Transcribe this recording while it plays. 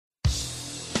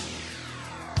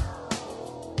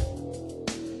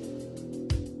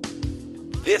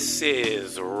This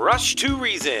is Rush to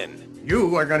Reason.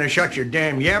 You are going to shut your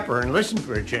damn yapper and listen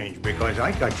for a change because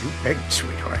I got you pegged,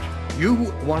 sweetheart.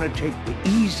 You want to take the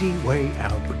easy way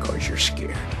out because you're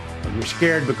scared. And you're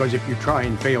scared because if you try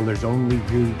and fail, there's only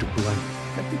you to blame.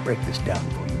 Let me break this down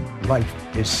for you.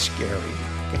 Life is scary.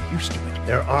 Get used to it.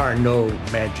 There are no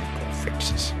magical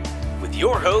fixes. With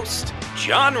your host,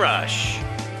 John Rush.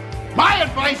 My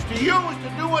advice to you is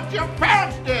to do what your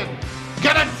parents did.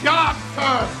 Get a job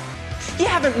first. You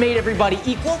haven't made everybody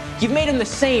equal. You've made them the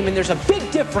same, and there's a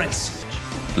big difference.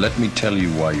 Let me tell you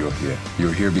why you're here.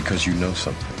 You're here because you know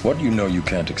something. What you know you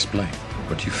can't explain,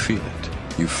 but you feel it.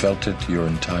 You felt it your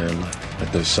entire life,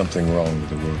 that there's something wrong with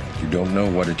the world. You don't know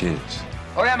what it is.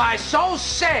 Or am I so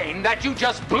sane that you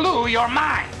just blew your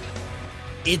mind?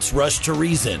 It's Rush to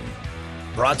Reason,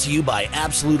 brought to you by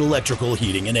Absolute Electrical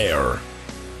Heating and Air.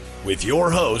 With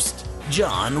your host,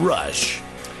 John Rush.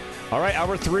 All right,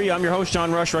 Hour 3, I'm your host,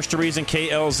 John Rush, Rush to Reason,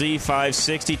 KLZ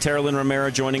 560. Tara Lynn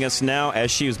Romero joining us now,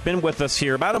 as she's been with us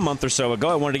here about a month or so ago.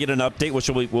 I wanted to get an update, which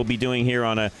we'll be doing here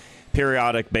on a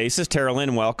periodic basis. Tara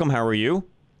Lynn, welcome. How are you?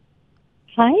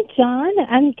 Hi, John.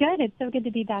 I'm good. It's so good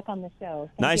to be back on the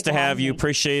show. Nice to have you.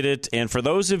 Appreciate it. And for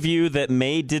those of you that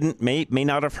may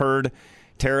not have heard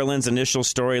Tara Lynn's initial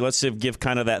story, let's give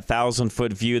kind of that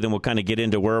 1,000-foot view, then we'll kind of get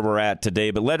into where we're at today.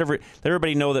 But let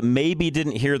everybody know that maybe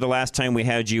didn't hear the last time we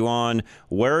had you on,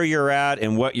 where you're at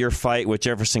and what your fight with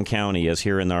Jefferson County is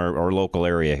here in our local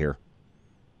area here.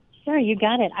 Sure, you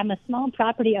got it. I'm a small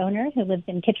property owner who lives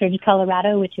in Kittredge,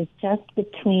 Colorado, which is just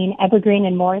between Evergreen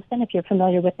and Morrison, if you're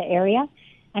familiar with the area.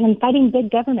 And I'm fighting big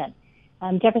government.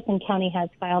 Jefferson County has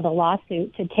filed a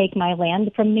lawsuit to take my land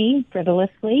from me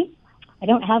frivolously. I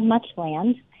don't have much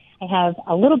land. I have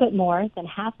a little bit more than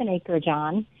half an acre,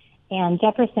 John. And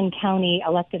Jefferson County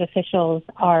elected officials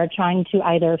are trying to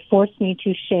either force me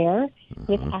to share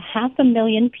with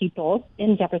 500,000 people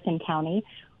in Jefferson County,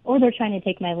 or they're trying to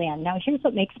take my land. Now, here's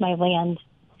what makes my land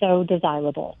so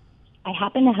desirable. I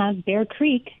happen to have Bear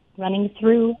Creek running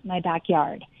through my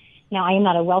backyard. Now, I am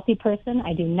not a wealthy person.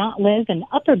 I do not live in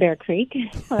Upper Bear Creek,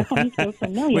 where homes go for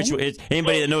millions. Which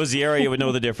anybody that knows the area would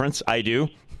know the difference. I do.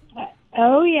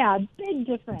 Oh, yeah, big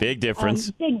difference. Big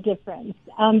difference. Big difference.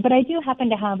 But I do happen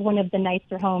to have one of the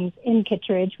nicer homes in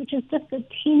Kittredge, which is just a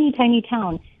teeny tiny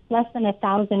town, less than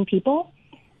 1,000 people.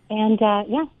 And,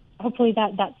 hopefully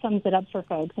that sums it up for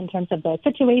folks in terms of the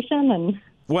situation.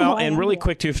 And really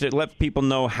quick, too, to let people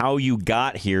know how you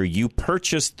got here. You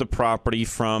purchased the property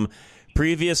from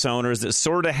previous owners that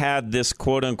sort of had this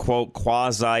quote-unquote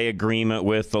quasi-agreement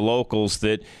with the locals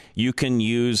that you can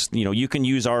use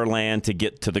our land to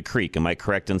get to the creek. Am I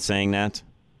correct in saying that?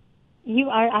 You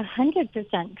are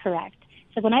 100% correct.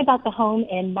 So when I bought the home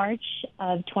in March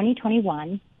of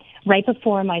 2021, right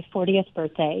before my 40th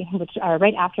birthday,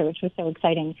 right after, which was so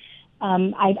exciting,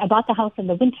 I bought the house in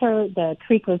the winter. The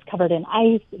creek was covered in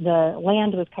ice. The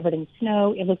land was covered in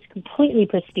snow. It looked completely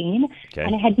pristine. Okay.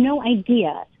 And I had no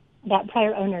idea that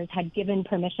prior owners had given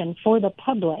permission for the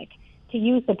public to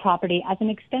use the property as an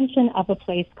extension of a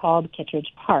place called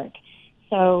Kittredge Park.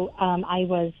 So I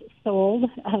was sold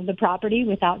the property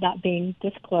without that being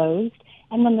disclosed.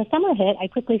 And when the summer hit, I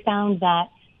quickly found that,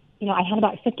 I had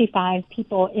about 55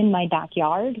 people in my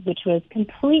backyard, which was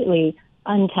completely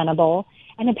untenable.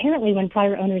 And apparently when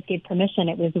prior owners gave permission,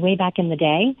 it was way back in the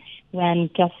day when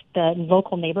just the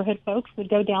local neighborhood folks would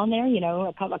go down there,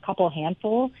 a couple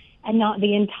handful, and not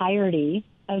the entirety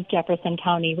of Jefferson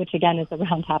County, which again is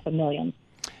around 500,000.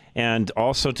 And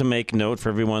also to make note for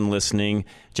everyone listening,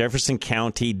 Jefferson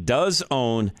County does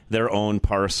own their own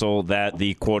parcel that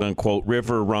the quote-unquote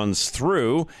river runs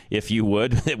through, if you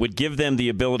would. It would give them the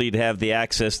ability to have the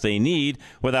access they need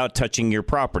without touching your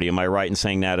property. Am I right in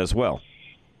saying that as well?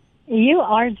 You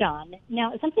are, John.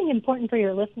 Now, something important for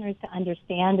your listeners to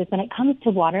understand is when it comes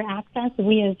to water access,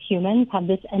 we as humans have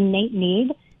this innate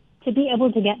need to be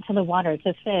able to get to the water,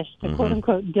 to fish, to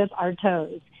quote-unquote dip our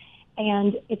toes.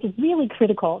 And it's really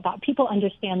critical that people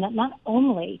understand that not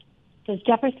only does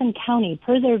Jefferson County,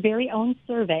 per their very own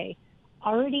survey,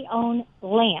 already own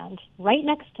land right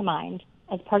next to mine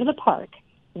as part of the park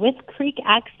with creek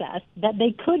access that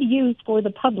they could use for the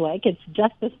public. It's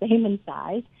just the same in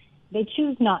size. They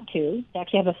choose not to. They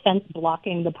actually have a fence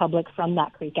blocking the public from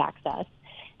that creek access.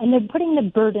 And they're putting the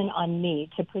burden on me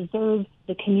to preserve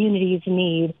the community's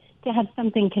need to have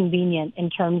something convenient in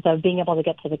terms of being able to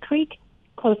get to the creek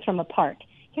close from a park.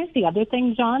 Here's the other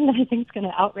thing, John, that I think is going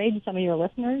to outrage some of your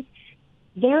listeners.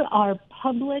 There are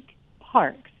public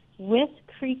parks with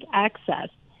creek access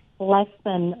less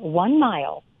than 1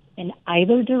 mile in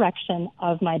either direction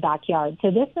of my backyard.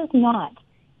 So this is not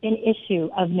an issue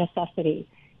of necessity.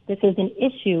 This is an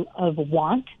issue of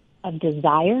want of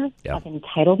desire, of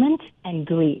entitlement, and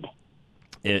greed.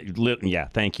 Yeah,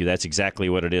 thank you. That's exactly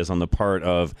what it is on the part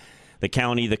of the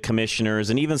county, the commissioners,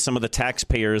 and even some of the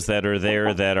taxpayers that are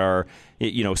there that are,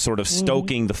 sort of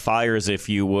stoking the fires, if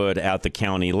you would, at the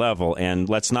county level. And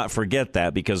let's not forget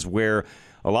that, because where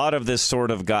a lot of this sort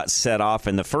of got set off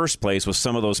in the first place was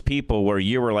some of those people where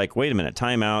you were like, wait a minute,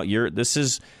 time out. This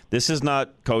is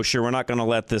not kosher. We're not going to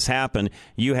let this happen.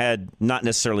 You had not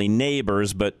necessarily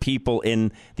neighbors, but people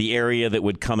in the area that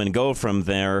would come and go from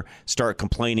there start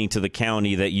complaining to the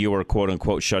county that you were, quote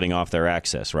unquote, shutting off their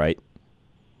access, right?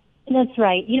 That's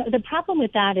right. The problem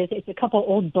with that is it's a couple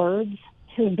old birds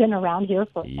who've been around here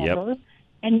forever. Yep.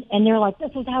 And they're like, this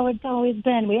is how it's always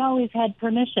been. We always had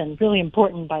permission. Really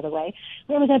important, by the way.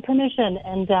 We always had permission.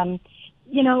 And,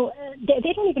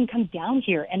 they don't even come down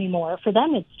here anymore. For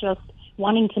them, it's just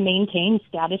wanting to maintain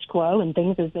status quo and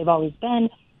things as they've always been.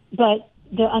 But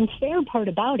the unfair part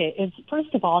about it is,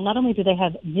 first of all, not only do they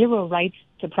have zero rights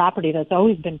to property that's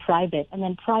always been private, and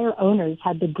then prior owners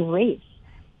had the grace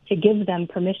to give them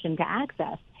permission to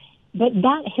access. But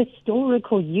that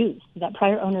historical use that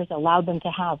prior owners allowed them to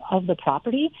have of the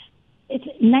property, it's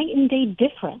night and day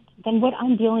different than what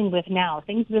I'm dealing with now.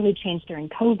 Things really changed during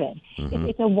COVID. Mm-hmm.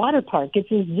 It's a water park. It's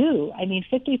a zoo.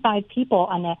 55 people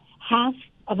on a half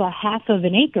of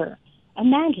an acre.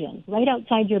 Imagine, right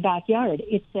outside your backyard.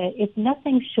 It's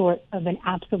nothing short of an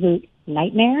absolute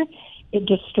nightmare. It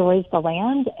destroys the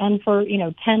land. And for,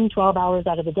 10, 12 hours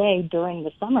out of the day during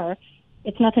the summer,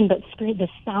 it's nothing but the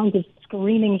sound of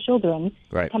screaming children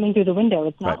coming through the window.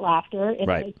 It's not laughter.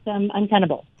 It's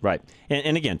untenable. Right.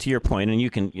 And again, to your point, and you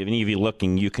can, if any of you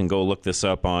looking, you can go look this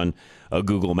up on a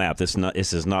Google map. This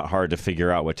is not hard to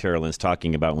figure out what Tara Lynn's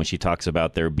talking about when she talks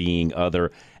about there being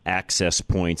other access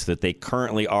points that they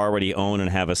currently already own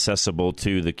and have accessible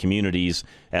to the communities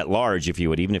at large, if you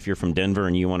would. Even if you're from Denver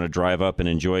and you want to drive up and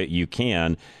enjoy it, you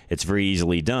can. It's very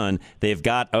easily done. They've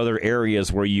got other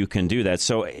areas where you can do that.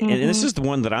 So, and this is the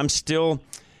one that I'm still,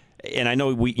 and I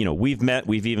know we've met,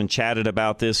 we've even chatted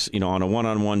about this, on a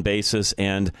one-on-one basis.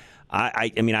 And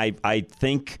I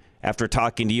think after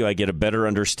talking to you, I get a better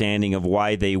understanding of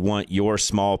why they want your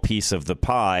small piece of the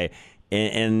pie.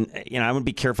 And I would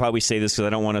be careful how we say this because I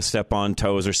don't want to step on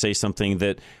toes or say something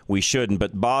that we shouldn't.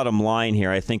 But bottom line here,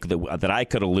 I think that I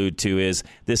could allude to is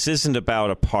this isn't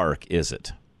about a park, is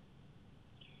it?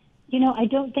 I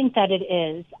don't think that it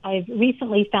is. I've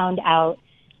recently found out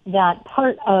that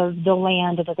part of the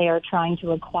land that they are trying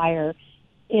to acquire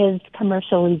is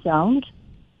commercially zoned,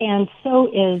 and so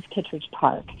is Kittredge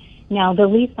Park. Now, the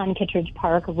lease on Kittredge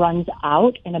Park runs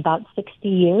out in about 60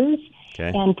 years.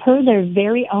 Okay. And per their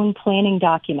very own planning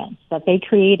documents that they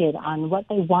created on what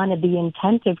they wanted the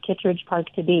intent of Kittredge Park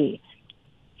to be,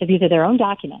 so these are their own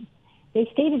documents, they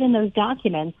stated in those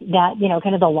documents that,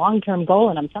 kind of the long-term goal,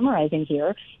 and I'm summarizing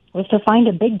here, was to find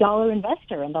a big dollar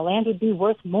investor and the land would be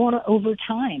worth more over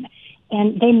time.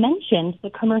 And they mentioned the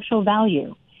commercial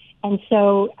value. And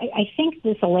so I think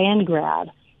this land grab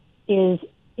is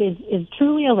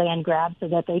truly a land grab so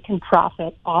that they can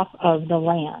profit off of the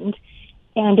land.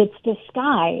 And it's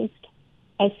disguised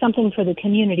as something for the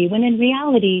community, when in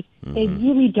reality, they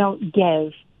really don't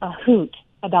give a hoot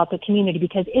about the community,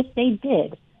 because if they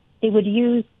did, they would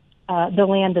use the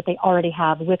land that they already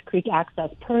have with creek access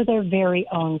per their very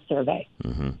own survey.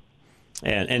 Mm-hmm.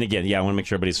 And again, I want to make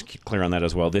sure everybody's clear on that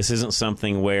as well. This isn't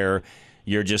something where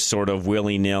you're just sort of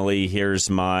willy-nilly, here's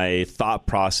my thought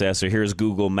process, or here's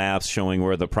Google Maps showing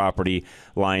where the property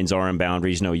lines are and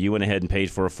boundaries. No, you went ahead and paid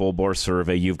for a full-bore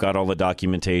survey. You've got all the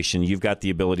documentation. You've got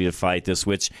the ability to fight this,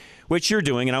 which you're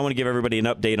doing, and I want to give everybody an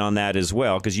update on that as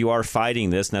well, because you are fighting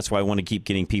this, and that's why I want to keep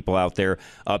getting people out there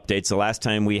updates. The last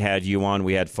time we had you on,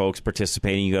 we had folks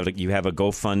participating. You have a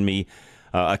GoFundMe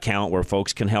account where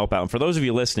folks can help out. And for those of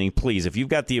you listening, please, if you've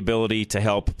got the ability to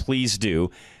help, please do.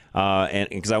 And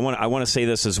because I want to say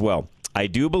this as well. I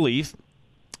do believe,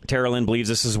 Tara Lynn believes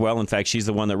this as well. In fact, she's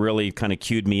the one that really kind of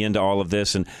cued me into all of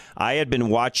this. And I had been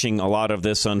watching a lot of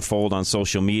this unfold on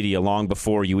social media long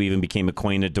before you even became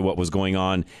acquainted to what was going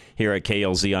on here at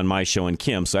KLZ on my show and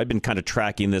Kim. So I've been kind of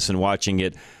tracking this and watching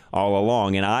it all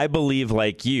along. And I believe,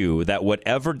 like you, that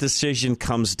whatever decision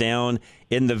comes down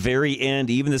in the very end,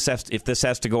 even if this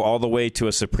has to go all the way to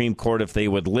a Supreme Court, if they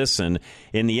would listen,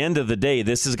 in the end of the day,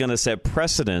 this is going to set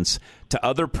precedents to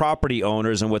other property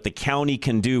owners and what the county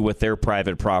can do with their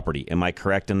private property. Am I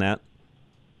correct in that?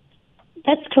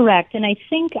 That's correct. And I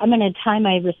think I'm going to tie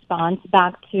my response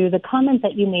back to the comment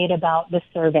that you made about the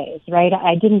surveys, right?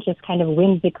 I didn't just kind of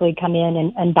whimsically come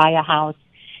in and buy a house.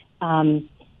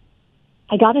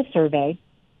 I got a survey.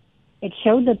 It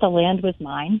showed that the land was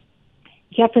mine.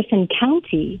 Jefferson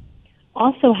County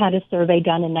also had a survey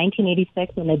done in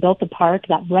 1986 when they built the park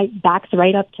that backs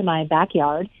right up to my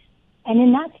backyard. And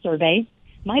in that survey,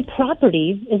 my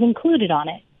property is included on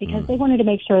it because they wanted to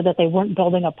make sure that they weren't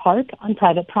building a park on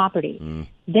private property.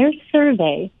 Their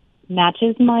survey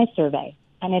matches my survey,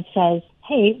 and it says,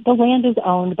 hey, the land is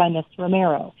owned by Ms.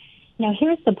 Romero. Now,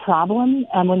 here's the problem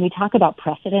when we talk about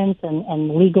precedents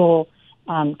and legal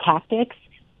tactics.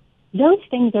 Those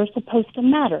things are supposed to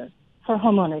matter for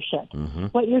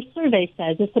homeownership. What your survey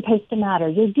says is supposed to matter.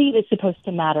 Your deed is supposed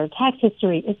to matter. Tax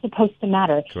history is supposed to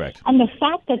matter. Correct. And the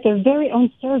fact that their very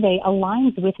own survey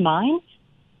aligns with mine,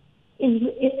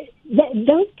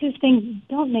 those two things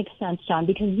don't make sense, John,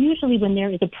 because usually when there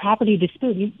is a property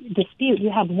dispute, you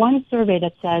have one survey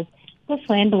that says this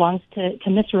land belongs to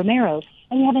Ms. Romero,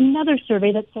 and you have another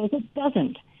survey that says it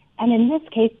doesn't. And in this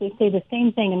case, they say the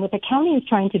same thing. And what the county is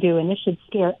trying to do, and this should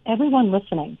scare everyone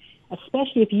listening,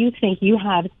 especially if you think you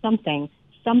have something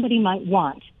somebody might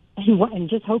want, and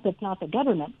just hope it's not the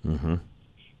government.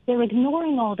 They're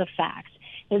ignoring all the facts.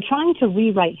 They're trying to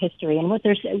rewrite history, and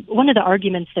one of the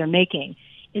arguments they're making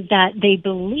is that they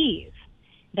believe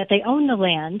that they own the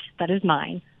land that is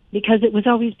mine because it was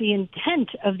always the intent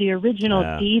of the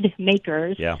original deed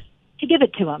makers to give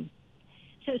it to them.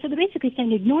 So they're basically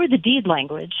saying, ignore the deed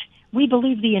language. We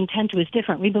believe the intent was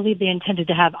different. We believe they intended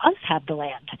to have us have the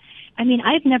land. I mean,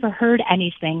 I've never heard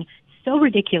anything so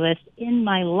ridiculous in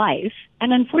my life,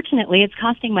 and unfortunately, it's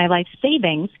costing my life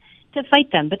savings to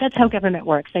fight them. But that's how government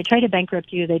works. They try to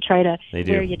bankrupt you. They try to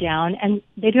wear you down, and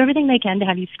they do everything they can to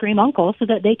have you scream uncle so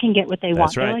that they can get what they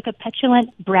want. Right. They're like a petulant,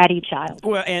 bratty child.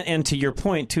 Well, and to your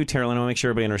point, too, Terrell, and I want to make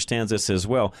sure everybody understands this as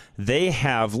well. They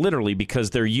have literally, because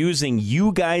they're using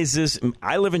you guys'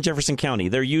 I live in Jefferson County.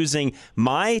 They're using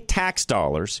my tax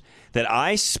dollars that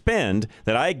I spend,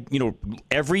 that I,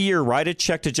 every year write a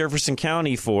check to Jefferson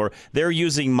County for. They're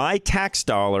using my tax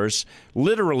dollars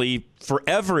literally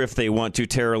forever if they want to,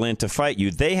 Tara Lynn, to fight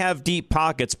you. They have deep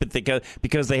pockets, but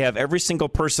because they have every single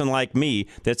person like me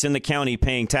that's in the county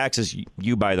paying taxes.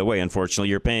 You, by the way, unfortunately,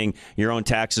 you're paying your own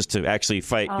taxes to actually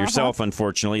fight yourself.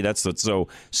 Unfortunately, that's what's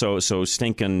so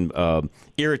stinking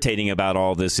irritating about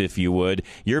all this. If you would,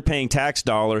 you're paying tax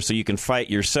dollars so you can fight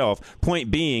yourself.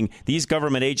 Point being, these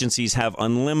government agencies have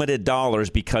unlimited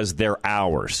dollars because they're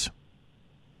ours.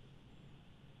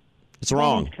 It's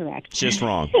wrong. That is correct. It's just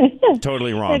wrong.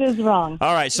 Totally wrong. It is wrong.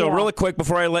 All right. So really quick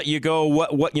before I let you go,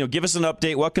 what give us an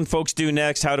update. What can folks do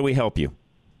next? How do we help you?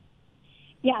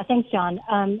 Yeah, thanks, John.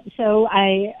 So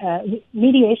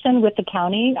mediation with the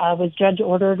county was judge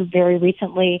ordered very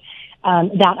recently.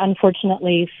 That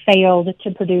unfortunately failed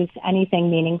to produce anything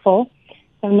meaningful.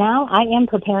 So now I am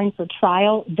preparing for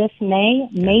trial this May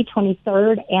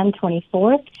 23rd and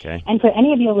 24th. Okay. And for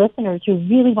any of your listeners who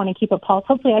really want to keep a pulse,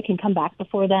 hopefully I can come back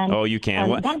before then. Oh, you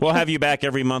can. We'll have you back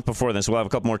every month before then, so we'll have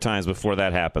a couple more times before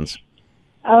that happens.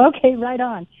 Oh, okay, right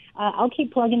on. I'll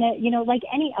keep plugging it. Like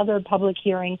any other public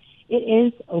hearing, it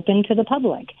is open to the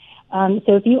public.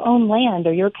 So if you own land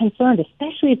or you're concerned,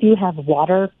 especially if you have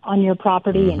water on your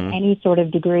property in any sort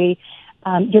of degree,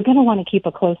 you're going to want to keep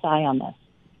a close eye on this.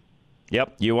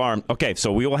 Yep, you are. Okay,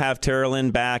 so we will have Tara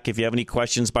Lynn back. If you have any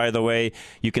questions, by the way,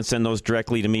 you can send those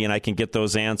directly to me, and I can get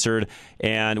those answered.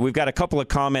 And we've got a couple of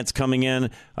comments coming in.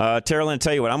 Tara Lynn,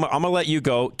 tell you what, I'm going to let you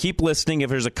go. Keep listening. If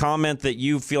there's a comment that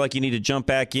you feel like you need to jump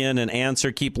back in and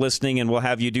answer, keep listening, and we'll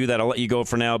have you do that. I'll let you go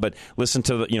for now, but listen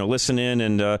in,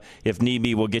 and if need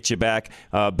be, we'll get you back.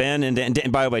 Ben,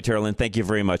 and by the way, Tara Lynn, thank you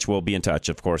very much. We'll be in touch,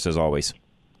 of course, as always.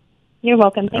 You're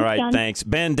welcome. Thanks, all right, John. Thanks.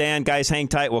 Ben, Dan, guys, hang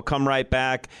tight. We'll come right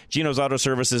back. Gino's Auto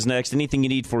Service is next. Anything you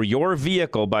need for your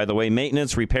vehicle, by the way,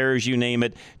 maintenance, repairs, you name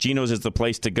it, Gino's is the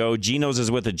place to go. Gino's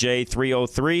is with a J,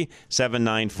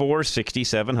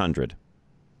 303-794-6700.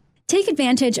 Take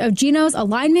advantage of Gino's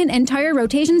alignment and tire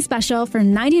rotation special for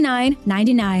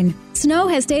 $99.99. Snow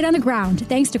has stayed on the ground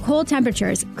thanks to cold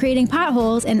temperatures, creating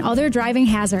potholes and other driving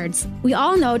hazards. We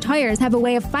all know tires have a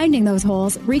way of finding those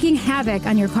holes, wreaking havoc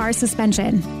on your car's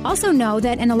suspension. Also know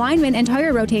that an alignment and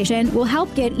tire rotation will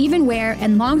help get even wear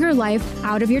and longer life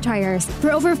out of your tires.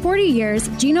 For over 40 years,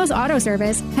 Gino's Auto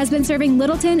Service has been serving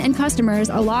Littleton and customers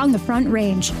along the Front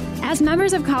Range. As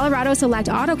members of Colorado Select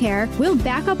Auto Care, we'll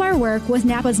back up our work with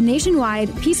Napa's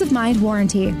nationwide peace of mind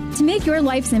warranty. To make your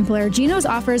life simpler, Gino's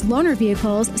offers loaner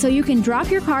vehicles so you can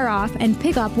drop your car off and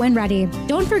pick up when ready.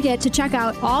 Don't forget to check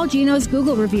out all Gino's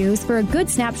Google reviews for a good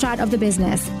snapshot of the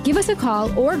business. Give us a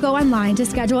call or go online to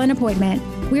schedule an appointment.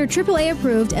 We are AAA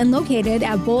approved and located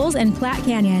at Bowles and Platte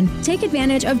Canyon. Take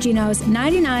advantage of Gino's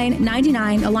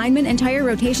 $99.99 alignment and tire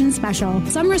rotation special.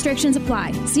 Some restrictions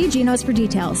apply. See Gino's for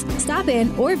details. Stop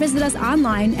in or visit us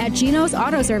online at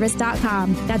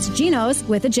Gino'sAutoservice.com. That's Gino's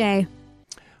with a J.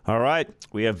 All right.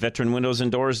 We have Veteran Windows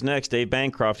and Doors next. Dave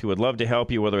Bancroft, who would love to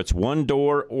help you, whether it's one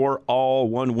door or all,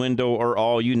 one window or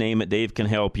all, you name it, Dave can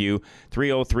help you.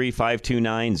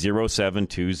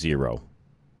 303-529-0720.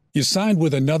 You signed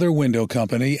with another window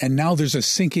company, and now there's a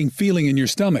sinking feeling in your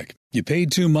stomach. You paid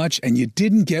too much, and you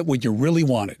didn't get what you really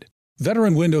wanted.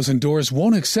 Veteran Windows and Doors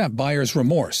won't accept buyer's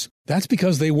remorse. That's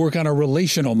because they work on a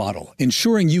relational model,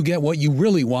 ensuring you get what you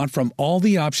really want from all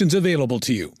the options available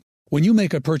to you. When you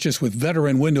make a purchase with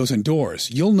Veteran Windows and Doors,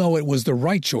 you'll know it was the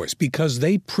right choice because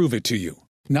they prove it to you.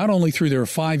 Not only through their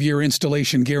 5-year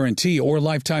installation guarantee or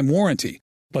lifetime warranty,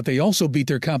 but they also beat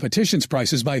their competition's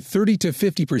prices by 30 to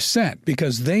 50%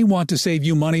 because they want to save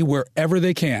you money wherever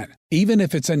they can, even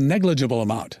if it's a negligible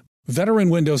amount. Veteran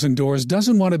Windows and Doors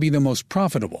doesn't want to be the most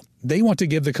profitable. They want to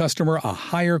give the customer a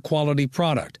higher quality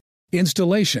product,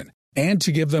 installation, and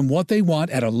to give them what they want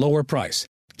at a lower price.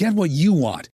 Get what you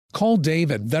want. Call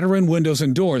Dave at Veteran Windows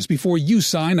and Doors before you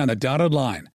sign on a dotted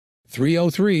line.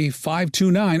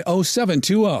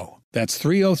 303-529-0720. That's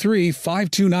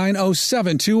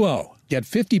 303-529-0720. Get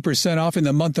 50% off in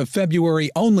the month of February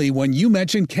only when you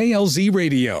mention KLZ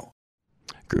Radio.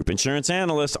 Group Insurance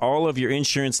Analyst, all of your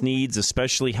insurance needs,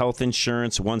 especially health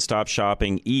insurance, one-stop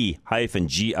shopping, e-gia.com,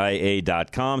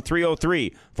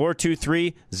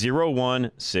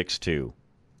 303-423-0162.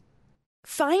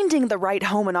 Finding the right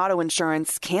home and auto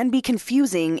insurance can be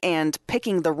confusing, and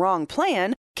picking the wrong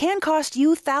plan can cost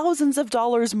you thousands of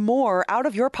dollars more out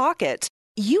of your pocket.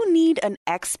 You need an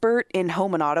expert in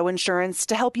home and auto insurance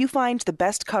to help you find the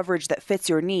best coverage that fits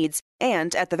your needs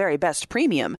and at the very best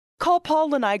premium. Call Paul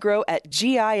Lenigro at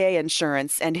GIA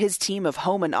Insurance, and his team of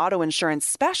home and auto insurance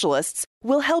specialists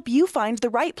will help you find the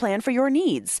right plan for your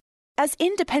needs. As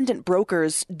independent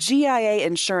brokers, GIA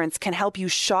Insurance can help you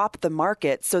shop the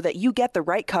market so that you get the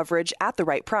right coverage at the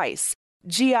right price.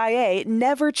 GIA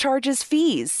never charges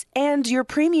fees, and your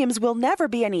premiums will never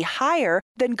be any higher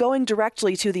than going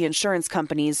directly to the insurance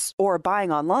companies or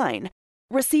buying online.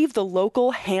 Receive the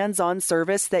local hands-on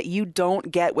service that you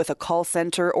don't get with a call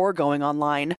center or going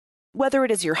online. Whether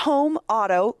it is your home,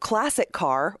 auto, classic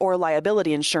car, or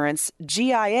liability insurance,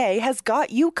 GIA has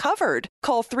got you covered.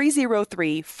 Call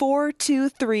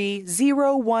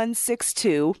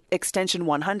 303-423-0162, extension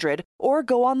 100, or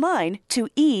go online to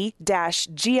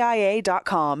e-gia.com.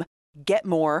 Get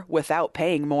more without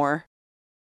paying more.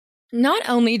 Not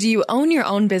only do you own your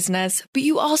own business, but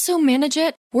you also manage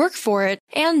it, work for it,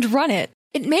 and run it.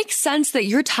 It makes sense that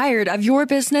you're tired of your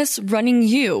business running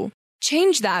you.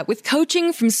 Change that with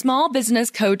coaching from small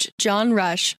business coach John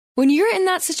Rush. When you're in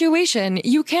that situation,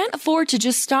 you can't afford to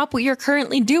just stop what you're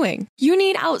currently doing. You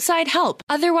need outside help.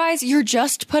 Otherwise, you're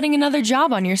just putting another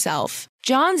job on yourself.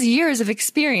 John's years of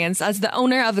experience as the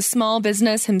owner of a small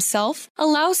business himself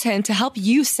allows him to help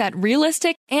you set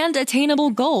realistic and attainable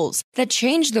goals that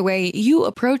change the way you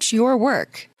approach your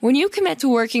work. When you commit to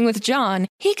working with John,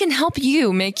 he can help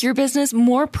you make your business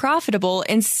more profitable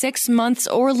in 6 months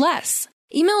or less.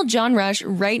 Email John Rush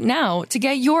right now to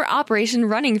get your operation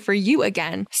running for you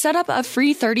again. Set up a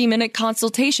free 30-minute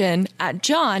consultation at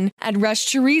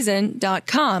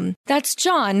john@rushtoreason.com. That's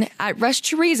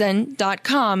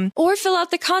john@rushtoreason.com. Or fill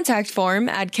out the contact form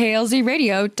at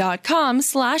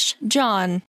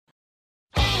klzradio.com/John.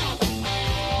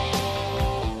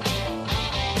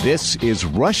 This is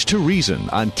Rush to Reason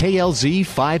on KLZ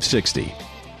 560.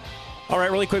 All right,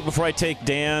 really quick before I take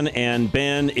Dan and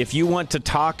Ben, if you want to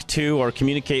talk to or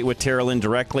communicate with Tara Lynn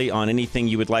directly on anything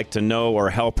you would like to know or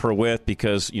help her with,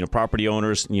 because, property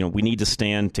owners, we need to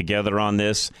stand together on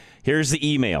this. Here's the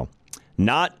email,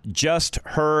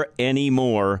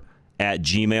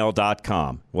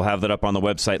 notjustheranymore@gmail.com. We'll have that up on the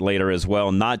website later as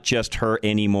well,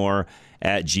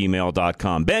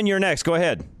 notjustheranymore@gmail.com. Ben, you're next. Go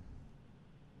ahead.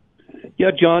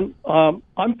 Yeah, John,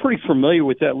 I'm pretty familiar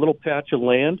with that little patch of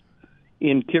land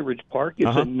in Kittredge Park.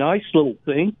 It's a nice little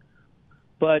thing,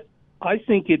 but I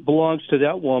think it belongs to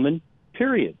that woman,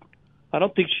 period. I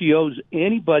don't think she owes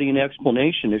anybody an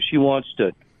explanation if she wants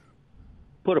to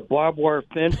put a barbed wire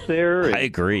fence there and I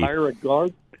agree. Hire a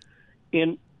guard.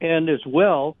 And as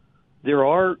well, there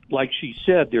are, like she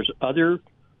said, there's other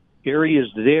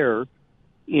areas there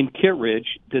in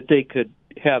Kittredge that they could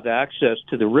have access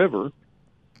to the river.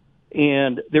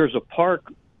 And there's a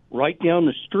park right down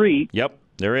the street. Yep.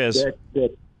 There is.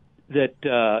 That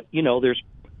there's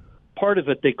part of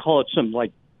it, they call it some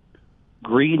like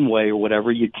greenway or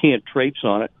whatever. You can't traipse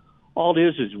on it. All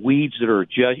it is weeds that are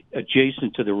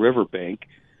adjacent to the riverbank.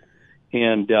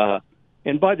 And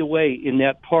by the way, in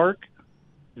that park,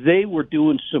 they were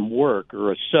doing some work,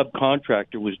 or a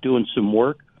subcontractor was doing some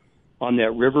work on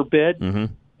that riverbed. Mm-hmm.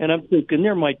 And I'm thinking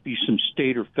there might be some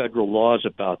state or federal laws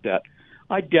about that.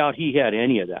 I doubt he had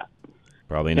any of that.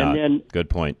 Probably not. And then, good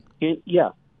point.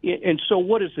 And so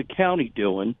what is the county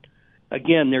doing?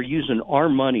 Again, they're using our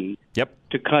money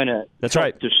to kind of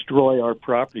destroy our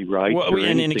property rights. Well,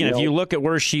 and again, if you look at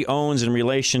where she owns in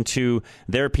relation to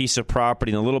their piece of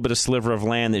property and a little bit of sliver of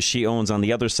land that she owns on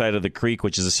the other side of the creek,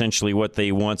 which is essentially what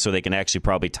they want, so they can actually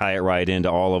probably tie it right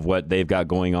into all of what they've got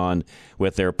going on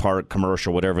with their park,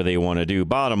 commercial, whatever they want to do.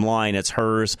 Bottom line, it's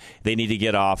hers. They need to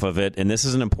get off of it. And this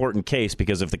is an important case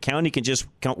because if the county can just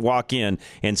walk in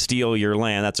and steal your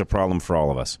land, that's a problem for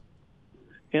all of us.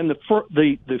 And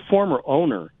the former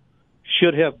owner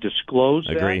should have disclosed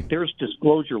Agree. that. There's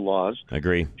disclosure laws.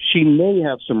 Agree. She may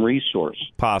have some resource.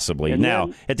 Possibly. And now,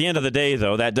 then, at the end of the day,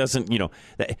 though, that doesn't,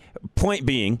 point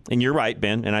being, and you're right,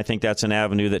 Ben, and I think that's an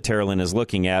avenue that Tara Lynn is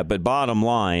looking at, but bottom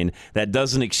line, that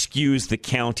doesn't excuse the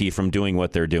county from doing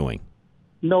what they're doing.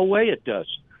 No way it does.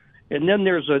 And then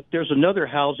there's another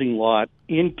housing lot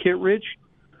in Kittredge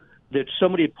that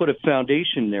somebody had put a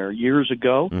foundation there years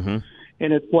ago. Mm-hmm.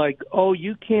 And it's like, oh,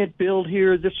 you can't build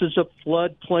here. This is a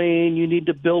floodplain. You need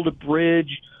to build a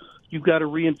bridge. You've got to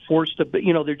reinforce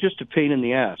they're just a pain in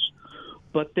the ass.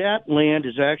 But that land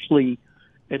is actually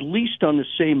at least on the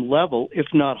same level, if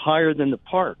not higher than the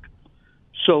park.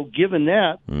 So given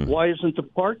that, why isn't the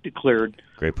park declared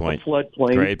Great point. a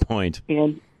floodplain? Great point.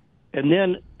 And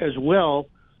then as well,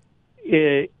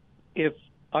 if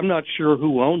I'm not sure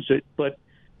who owns it, but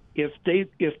if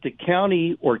the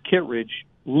county or Kittredge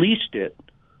leased it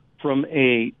from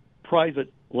a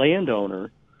private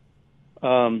landowner,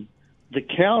 the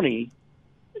county,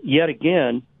 yet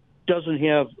again, doesn't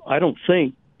have, I don't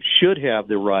think, should have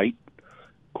the right.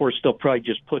 Of course, they'll probably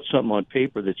just put something on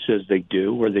paper that says they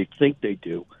do or they think they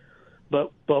do.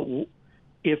 But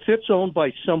if it's owned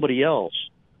by somebody else,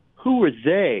 who are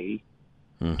they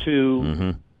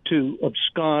to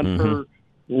abscond her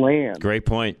land? Great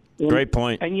point.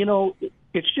 And,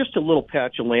 it's just a little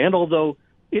patch of land, although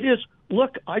it is.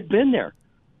 Look, I've been there.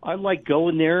 I like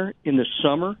going there in the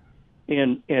summer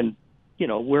and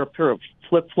wear a pair of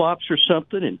flip-flops or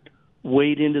something and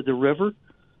wade into the river.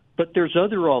 But there's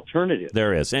other alternatives.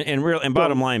 There is. And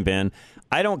bottom line, Ben,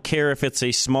 I don't care if it's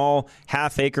a small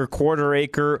half-acre,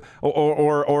 quarter-acre,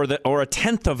 or a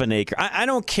tenth of an acre. I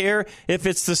don't care if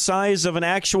it's the size of an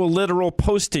actual literal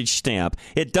postage stamp.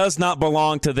 It does not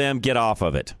belong to them. Get off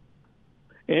of it.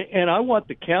 And I want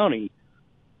the county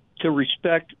to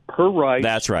respect her rights.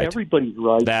 That's right. Everybody's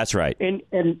rights. That's right.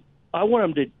 And I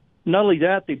want them to, not only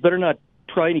that, they better not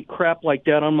try any crap like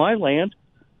that on my land.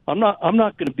 I'm not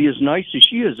going to be as nice as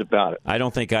she is about it. I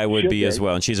don't think I would be as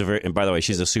well. And and by the way,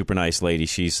 she's a super nice lady.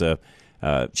 She's a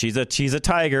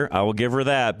tiger. I will give her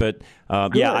that. But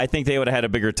I think they would have had a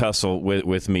bigger tussle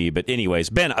with me. But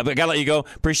anyways, Ben, I've got to let you go.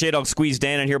 Appreciate it. I'll squeeze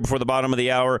Dan in here before the bottom of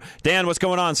the hour. Dan, what's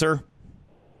going on, sir?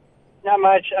 Not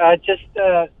much. Just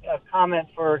a comment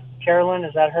for Carolyn.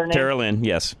 Is that her name? Carolyn,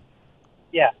 yes.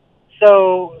 Yeah.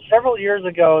 So several years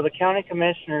ago, the county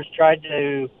commissioners tried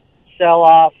to sell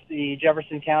off the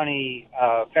Jefferson County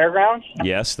Fairgrounds.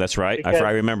 Yes, that's right.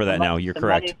 I remember that now. You're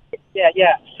correct. Yeah.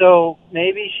 So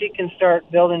maybe she can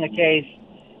start building a case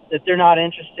that they're not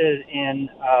interested in.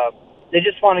 They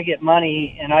just want to get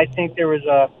money, and I think there was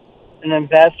an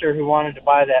investor who wanted to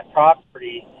buy that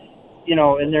property.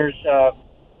 And there's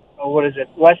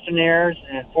Westernaires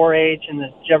and 4-H and the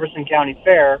Jefferson County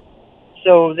Fair.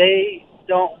 So they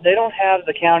don't have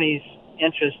the county's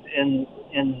interest in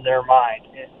their mind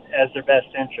as their best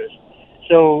interest.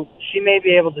 So she may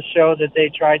be able to show that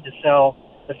they tried to sell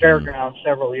the fairgrounds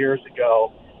several years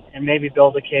ago and maybe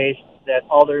build a case that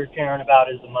all they're caring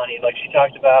about is the money. Like she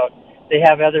talked about, they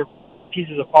have other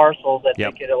pieces of parcel that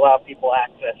they could allow people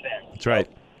access in. That's right.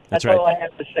 That's all I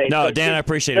have to say. No, so Dan, I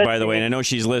appreciate it, by the way, and I know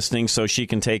she's listening, so she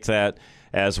can take that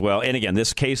as well. And again,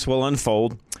 this case will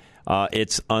unfold.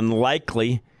 It's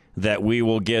unlikely that we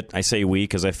will get, I say we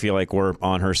because I feel like we're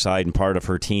on her side and part of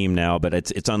her team now, but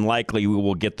it's unlikely we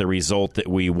will get the result that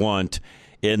we want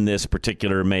in this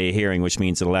particular May hearing, which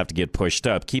means it'll have to get pushed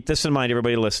up. Keep this in mind,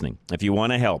 everybody listening. If you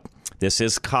want to help, this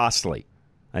is costly.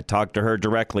 I talked to her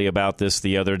directly about this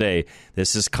the other day.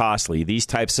 This is costly. These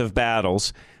types of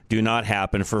battles do not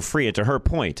happen for free. And to her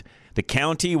point, the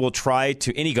county will try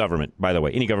to, any government, by the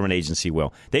way, any government agency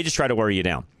will, they just try to wear you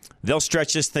down. they'll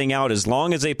stretch this thing out as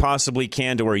long as they possibly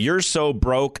can to where you're so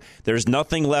broke, there's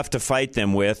nothing left to fight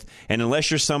them with. And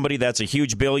unless you're somebody that's a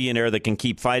huge billionaire that can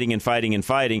keep fighting and fighting and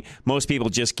fighting, most people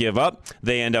just give up.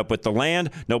 They end up with the land.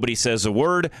 Nobody says a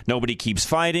word. Nobody keeps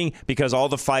fighting because all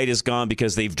the fight is gone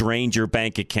because they've drained your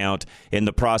bank account in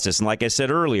the process. And like I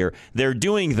said earlier, they're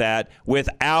doing that with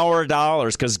our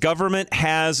dollars because government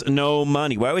has no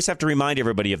money. We always have to remind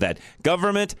everybody of that.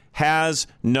 Government has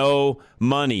no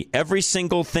money. Every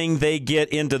single thing they get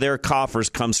into their coffers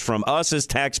comes from us as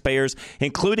taxpayers,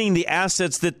 including the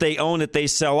assets that they own that they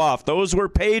sell off. Those were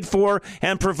paid for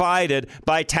and provided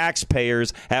by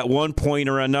taxpayers at one point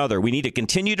or another. We need to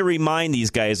continue to remind these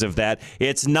guys of that.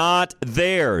 It's not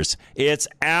theirs. It's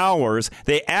ours.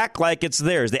 They act like it's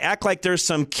theirs. They act like there's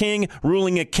some king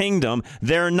ruling a kingdom.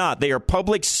 They're not. They are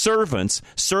public servants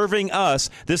serving us.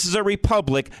 This is a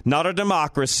republic, not a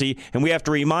democracy, and we have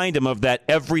to remind them of that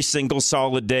every single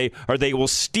solid day, or they will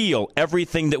steal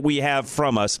everything that we have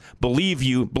from us. Believe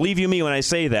you me when I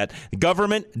say that.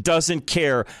 Government doesn't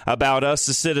care about us,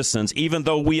 the citizens, even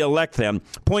though we elect them.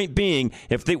 Point being,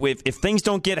 if things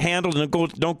don't get handled and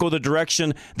don't go the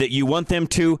direction that you want them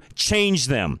to, change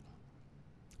them.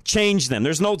 Change them.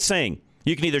 There's an old saying.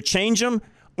 You can either change them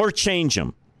or change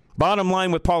them. Bottom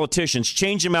line with politicians,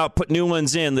 change them out, put new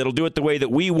ones in that'll do it the way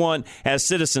that we want as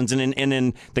citizens. And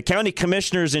in the county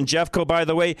commissioners in Jeffco, by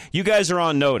the way, you guys are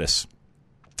on notice.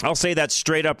 I'll say that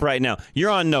straight up right now.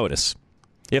 You're on notice.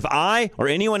 If I or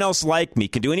anyone else like me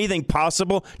can do anything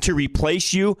possible to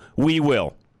replace you, we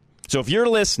will. So if you're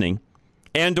listening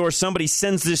and or somebody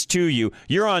sends this to you,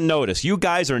 you're on notice. You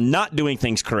guys are not doing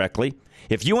things correctly.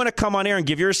 If you want to come on air and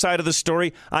give your side of the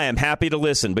story, I am happy to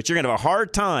listen. But you're going to have a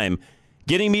hard time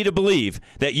getting me to believe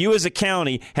that you as a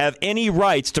county have any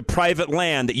rights to private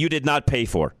land that you did not pay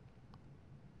for.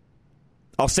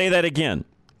 I'll say that again.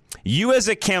 You as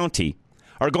a county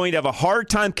are going to have a hard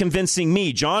time convincing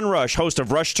me, John Rush, host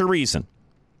of Rush to Reason,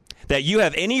 that you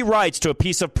have any rights to a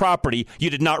piece of property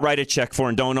you did not write a check for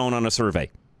and don't own on a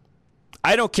survey.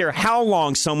 I don't care how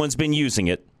long someone's been using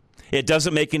it. It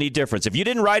doesn't make any difference. If you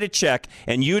didn't write a check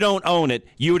and you don't own it,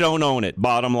 you don't own it,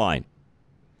 bottom line.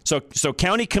 So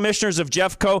county commissioners of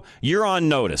Jeffco, you're on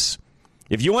notice.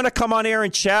 If you want to come on air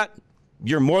and chat,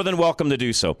 you're more than welcome to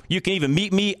do so. You can even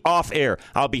meet me off air.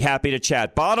 I'll be happy to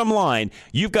chat. Bottom line,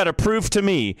 you've got to prove to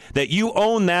me that you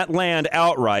own that land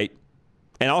outright,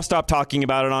 and I'll stop talking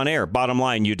about it on air. Bottom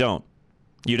line, you don't.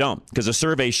 You don't, because the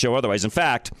surveys show otherwise. In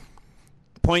fact,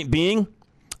 point being,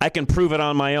 I can prove it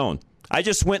on my own. I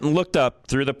just went and looked up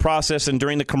through the process and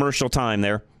during the commercial time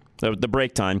there, the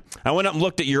break time, I went up and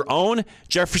looked at your own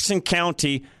Jefferson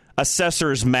County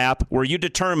assessor's map where you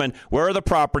determine where are the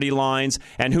property lines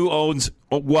and who owns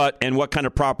what and what kind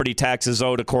of property tax is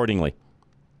owed accordingly.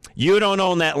 You don't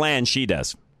own that land, she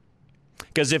does.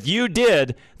 Because if you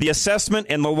did, the assessment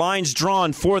and the lines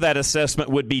drawn for that assessment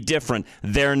would be different.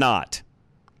 They're not.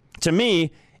 To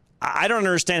me, I don't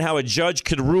understand how a judge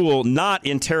could rule not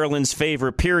in Tara Lynn's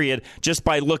favor, period, just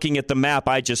by looking at the map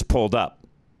I just pulled up.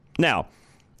 Now,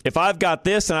 if I've got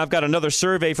this and I've got another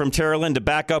survey from Tara Lynn to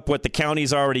back up what the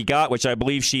county's already got, which I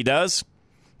believe she does,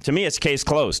 to me it's case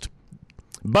closed.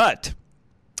 But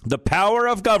the power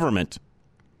of government,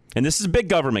 and this is big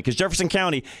government because Jefferson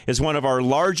County is one of our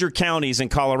larger counties in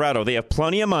Colorado. They have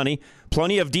plenty of money,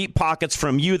 plenty of deep pockets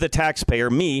from you, the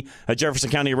taxpayer, me, a Jefferson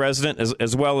County resident,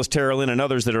 as well as Tara Lynn and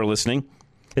others that are listening.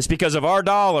 It's because of our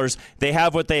dollars, they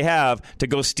have what they have to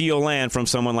go steal land from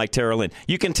someone like Tara Lynn.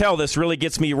 You can tell this really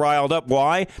gets me riled up.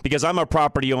 Why? Because I'm a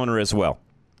property owner as well.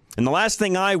 And the last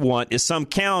thing I want is some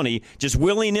county just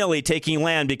willy-nilly taking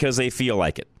land because they feel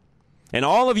like it. And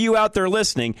all of you out there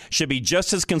listening should be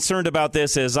just as concerned about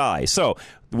this as I. So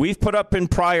we've put up in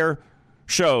prior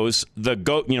shows the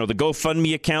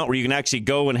GoFundMe account where you can actually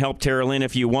go and help Tara Lynn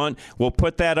if you want. We'll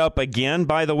put that up again,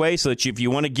 by the way, so that if you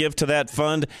want to give to that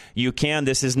fund, you can.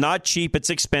 This is not cheap. It's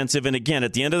expensive. And again,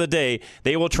 at the end of the day,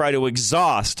 they will try to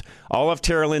exhaust all of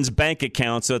Tara Lynn's bank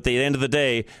accounts so at the end of the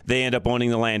day, they end up owning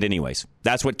the land anyways.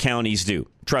 That's what counties do.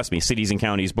 Trust me, cities and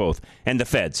counties both, and the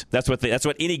feds. That's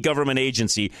what any government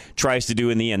agency tries to do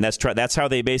in the end. That's how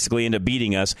they basically end up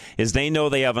beating us. Is they know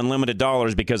they have unlimited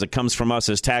dollars because it comes from us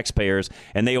as taxpayers,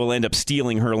 and they will end up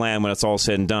stealing her land when it's all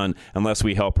said and done, unless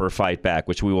we help her fight back,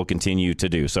 which we will continue to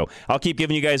do. So I'll keep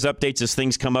giving you guys updates as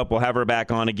things come up. We'll have her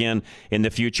back on again in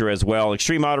the future as well.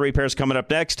 Extreme Auto Repair is coming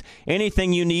up next.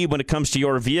 Anything you need when it comes to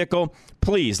your vehicle,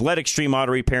 please let Extreme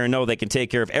Auto Repair know they can take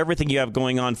care of everything you have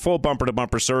going on. Full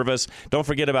bumper-to-bumper service. Don't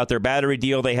forget about their battery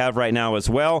deal they have right now as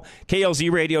well.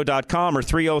 KLZradio.com or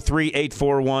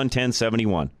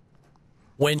 303-841-1071.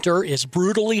 Winter is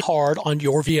brutally hard on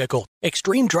your vehicle.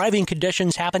 Extreme driving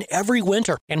conditions happen every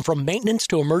winter, and from maintenance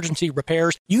to emergency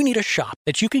repairs, you need a shop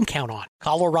that you can count on.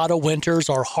 Colorado winters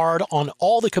are hard on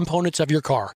all the components of your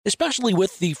car, especially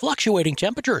with the fluctuating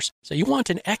temperatures. So you want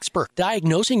an expert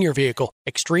diagnosing your vehicle.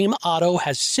 Extreme Auto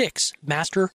has 6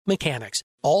 master mechanics,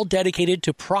 all dedicated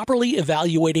to properly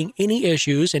evaluating any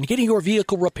issues and getting your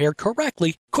vehicle repaired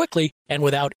correctly, quickly, and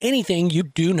without anything you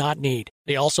do not need.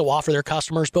 They also offer their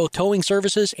customers both towing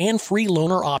services and free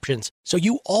loaner options, so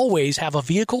you always have a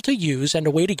vehicle to use and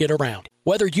a way to get around.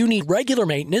 Whether you need regular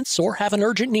maintenance or have an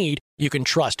urgent need, you can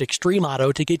trust Extreme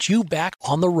Auto to get you back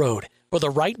on the road. For the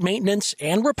right maintenance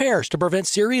and repairs to prevent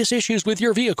serious issues with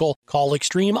your vehicle, call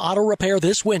Extreme Auto Repair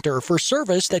this winter for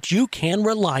service that you can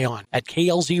rely on at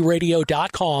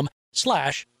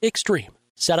klzradio.com/extreme.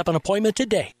 Set up an appointment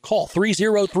today. Call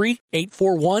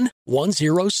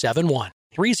 303-841-1071.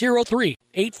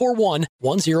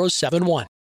 303-841-1071.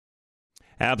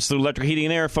 Absolute Electric Heating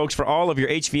and Air, folks, for all of your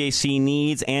HVAC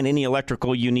needs and any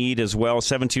electrical you need as well.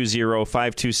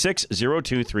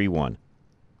 720-526-0231.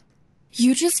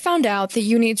 You just found out that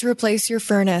you need to replace your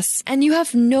furnace, and you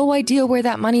have no idea where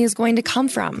that money is going to come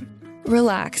from.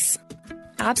 Relax.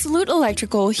 Absolute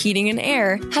Electrical Heating and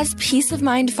Air has peace of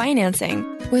mind financing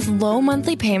with low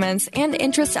monthly payments and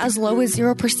interest as low as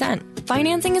 0%.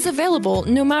 Financing is available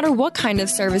no matter what kind of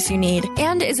service you need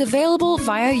and is available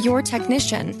via your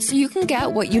technician, so you can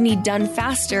get what you need done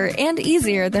faster and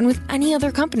easier than with any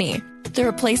other company. The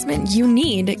replacement you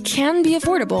need can be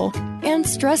affordable and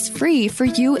stress-free for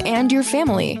you and your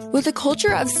family. With a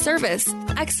culture of service,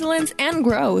 excellence, and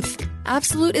growth,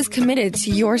 Absolute is committed to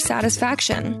your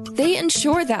satisfaction. They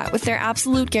ensure that with their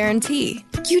Absolute Guarantee.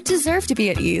 You deserve to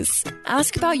be at ease.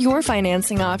 Ask about your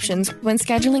financing options when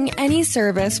scheduling any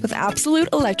service with Absolute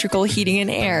Electrical Heating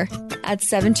and Air at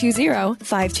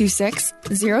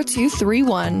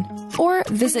 720-526-0231 or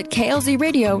visit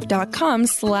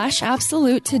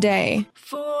klzradio.com/absolute today.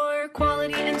 For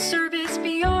quality and service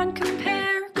beyond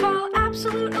compare, call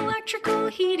Absolute Electrical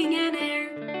Heating and Air.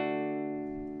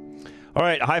 All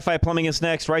right, Hi-Fi Plumbing is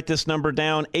next. Write this number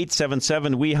down,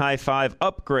 877-WE-HIGH-FIVE.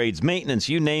 Upgrades, maintenance,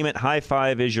 you name it,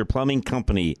 High-Five is your plumbing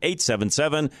company.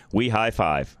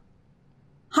 877-WE-HIGH-FIVE.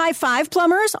 High-Five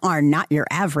plumbers are not your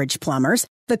average plumbers.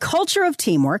 The culture of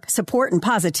teamwork, support, and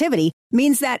positivity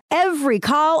means that every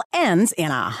call ends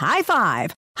in a high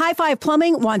five. High-Five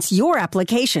Plumbing wants your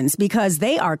applications because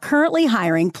they are currently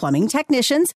hiring plumbing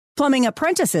technicians, plumbing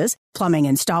apprentices, plumbing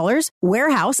installers,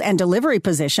 warehouse and delivery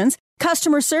positions,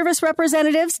 customer service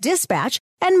representatives, dispatch,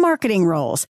 and marketing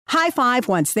roles. High-Five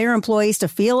wants their employees to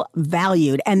feel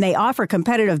valued, and they offer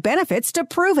competitive benefits to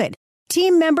prove it.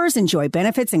 Team members enjoy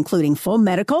benefits including full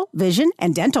medical, vision,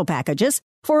 and dental packages,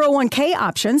 401k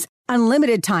options,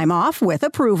 unlimited time off with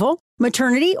approval,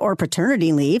 maternity or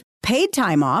paternity leave, paid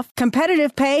time off,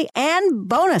 competitive pay, and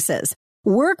bonuses.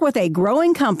 Work with a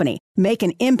growing company, make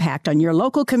an impact on your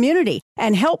local community,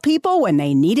 and help people when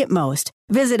they need it most.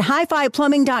 Visit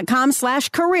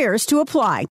highfiveplumbing.com/careers to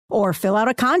apply, or fill out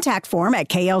a contact form at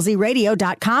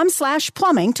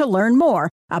klzradio.com/plumbing to learn more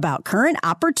about current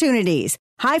opportunities.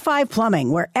 High-Five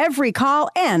Plumbing, where every call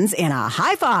ends in a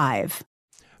high five.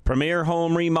 Premier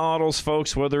Home Remodels,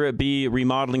 folks, whether it be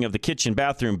remodeling of the kitchen,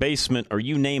 bathroom, basement, or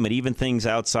you name it, even things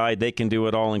outside, they can do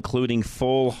it all, including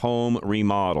full home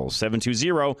remodels.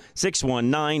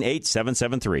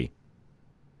 720-619-8773.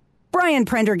 Brian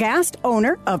Prendergast,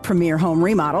 owner of Premier Home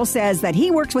Remodel, says that he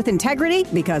works with integrity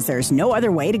because there's no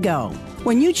other way to go.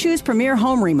 When you choose Premier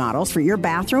Home Remodels for your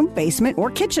bathroom, basement, or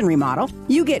kitchen remodel,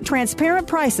 you get transparent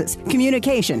prices,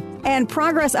 communication, and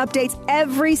progress updates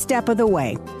every step of the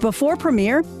way. Before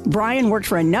Premier, Brian worked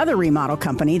for another remodel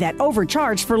company that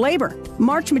overcharged for labor,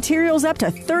 marked materials up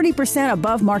to 30%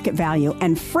 above market value,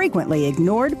 and frequently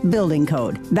ignored building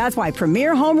code. That's why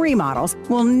Premier Home Remodels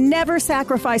will never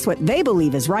sacrifice what they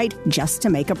believe is right just to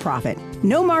make a profit.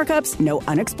 No markups, no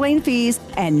unexplained fees,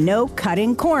 and no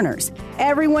cutting corners.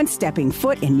 Everyone stepping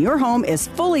foot in your home is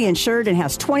fully insured and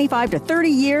has 25 to 30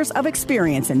 years of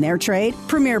experience in their trade.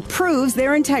 Premier proves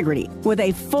their integrity with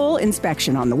a full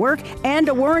inspection on the work and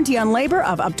a warranty on labor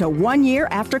of up to 1 year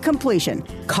after completion.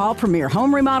 Call Premier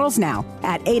Home Remodels now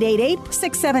at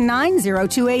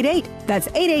 888-679-0288. That's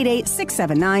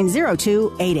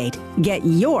 888-679-0288. Get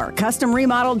your custom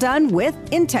remodel done with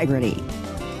integrity.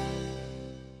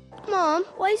 Mom,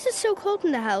 why is it so cold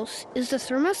in the house? Is the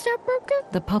thermostat broken?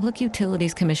 The Public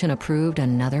Utilities Commission approved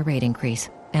another rate increase,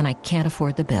 and I can't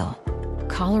afford the bill.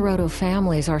 Colorado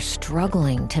families are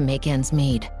struggling to make ends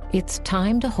meet. It's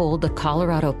time to hold the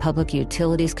Colorado Public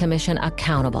Utilities Commission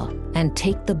accountable and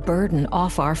take the burden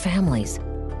off our families.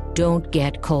 Don't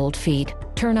get cold feet.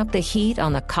 Turn up the heat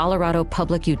on the Colorado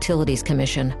Public Utilities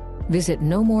Commission. Visit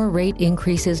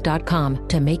nomorerateincreases.com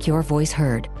to make your voice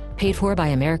heard. Paid for by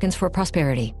Americans for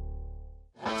Prosperity.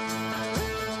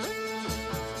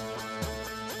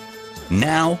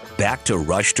 Now, back to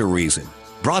Rush to Reason.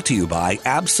 Brought to you by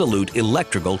Absolute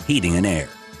Electrical Heating and Air.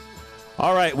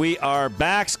 All right, we are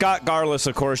back. Scott Garlis,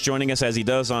 of course, joining us as he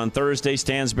does on Thursday,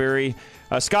 Stansbury.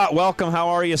 Scott, welcome. How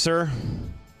are you, sir?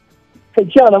 Hey,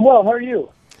 John, I'm well. How are you?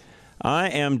 I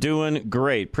am doing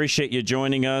great. Appreciate you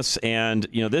joining us. And,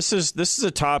 you know, this is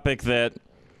a topic that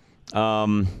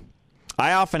I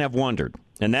often have wondered,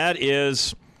 and that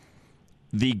is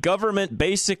the government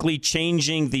basically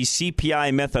changing the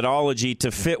CPI methodology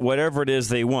to fit whatever it is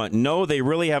they want. No, they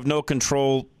really have no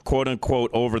control, quote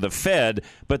unquote, over the Fed,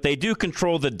 but they do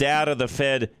control the data the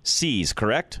Fed sees,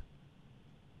 correct?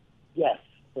 Yes,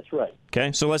 that's right.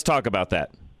 Okay, so let's talk about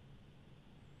that.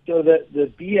 So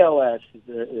the BLS,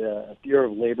 the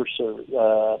Bureau of Labor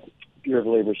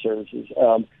Services,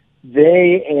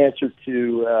 they answer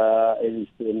to is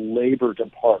the Labor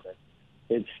Department.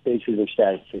 It's basically their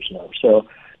statistician over. So,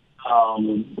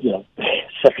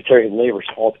 Secretary of Labor is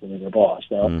ultimately their boss.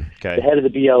 Now, the head of the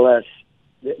BLS,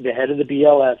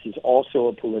 is also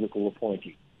a political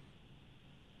appointee.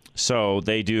 So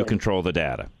they do control the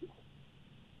data.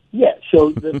 Yeah.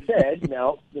 So the Fed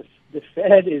the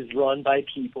Fed is run by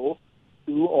people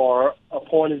who are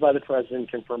appointed by the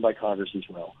president, confirmed by Congress as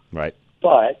well. Right.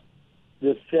 But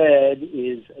the Fed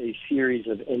is a series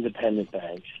of independent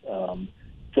banks.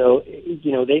 So,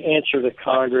 they answer to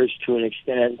Congress to an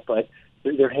extent, but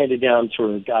they're handed down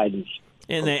sort of guidance.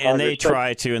 And they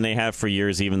try to, and they have for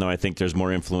years, even though I think there's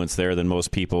more influence there than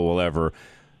most people will ever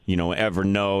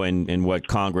know and what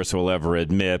Congress will ever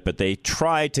admit. But they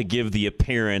try to give the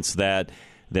appearance that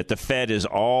the Fed is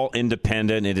all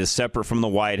independent. It is separate from the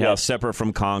White House, separate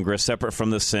from Congress, separate from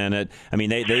the Senate. I mean,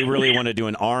 they really want to do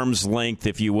an arm's length,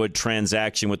 if you would,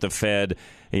 transaction with the Fed,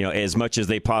 as much as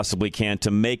they possibly can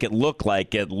to make it look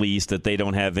like at least that they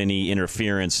don't have any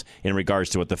interference in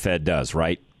regards to what the Fed does,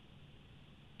 right?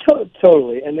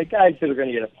 Totally. And the guys that are going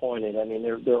to get appointed, I mean,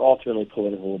 they're ultimately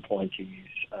political appointees.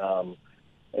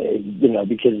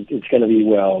 Because it's going to be,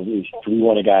 we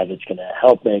want a guy that's going to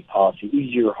help make policy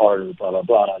easier or harder, blah, blah,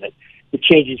 blah. And it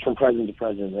changes from president to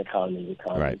president and economy to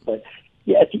economy. Right. But,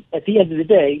 at the end of the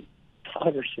day,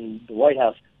 Congress and the White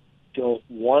House don't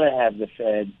want to have the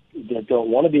Fed, they don't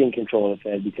want to be in control of the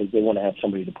Fed because they want to have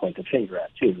somebody to point the finger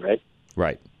at, too, right?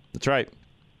 Right. That's right.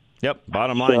 Yep.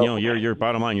 Bottom line, your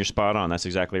bottom line, you're spot on. That's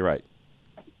exactly right.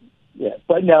 Yeah.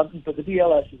 But the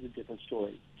BLS is a different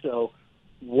story. So,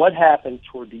 what happened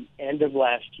toward the end of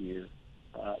last year,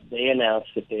 they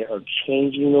announced that they are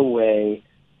changing the way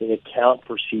they account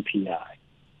for CPI.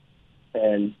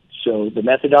 And so the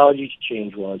methodology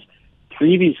change was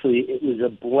previously it was a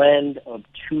blend of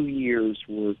 2 years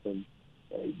worth of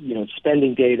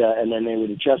spending data, and then they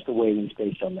would adjust the weightings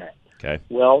based on that. Okay.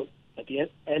 Well, at the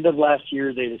end of last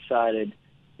year, they decided,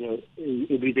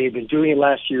 they've been doing it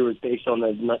last year was based on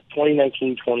the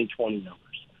 2019-2020 numbers.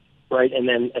 Right, and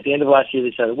then at the end of last year,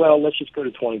 they said, well, let's just go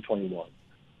to 2021.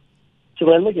 So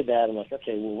when I look at that, I'm like,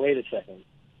 okay, well, wait a second.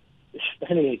 The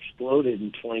spending exploded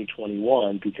in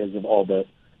 2021 because of all the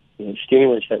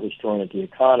stimulus that was thrown at the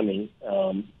economy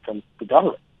from the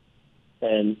government.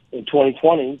 And in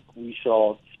 2020, we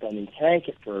saw spending tank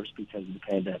at first because of the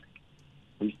pandemic.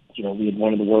 We had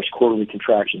one of the worst quarterly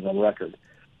contractions on record.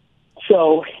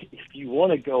 So if you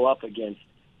want to go up against,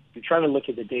 if you're trying to look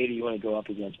at the data you want to go up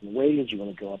against and the weightings you want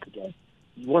to go up against,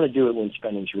 you want to do it when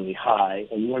spending's really high,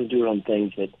 and you want to do it on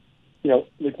things that,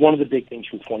 like one of the big things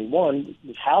from 21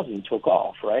 was housing took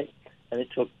off, right? And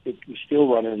it was still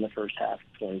running in the first half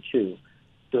of 22.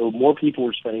 So more people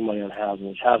were spending money on housing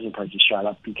as housing prices shot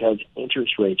up because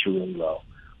interest rates are really low.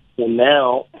 Well,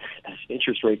 now, as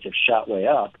interest rates have shot way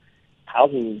up,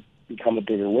 housing become a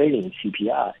bigger weighting in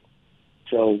CPI.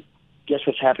 So guess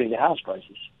what's happening to house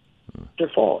prices?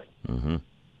 They're falling. Mm-hmm.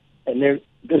 And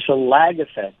there's a lag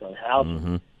effect on housing.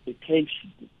 Mm-hmm. It takes,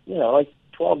 like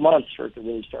 12 months for it to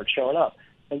really start showing up.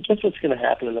 And guess what's going to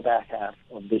happen in the back half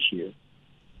of this year?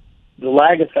 The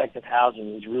lag effect of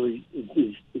housing is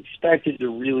expected to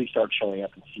really start showing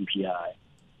up in CPI.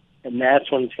 And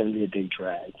that's when it's going to be a big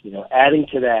drag. Adding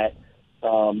to that,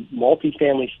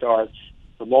 multifamily starts,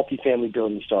 the multifamily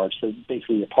building starts, so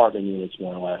basically apartment units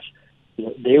more or less,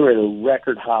 they were at a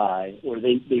record high, or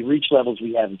they reached levels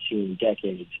we haven't seen in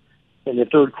decades in the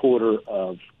third quarter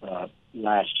of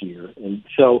last year. And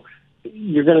so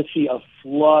you're going to see a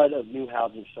flood of new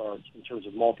housing starts in terms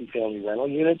of multifamily rental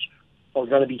units are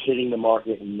going to be hitting the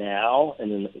market now,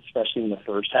 and then especially in the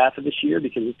first half of this year,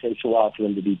 because it takes a while for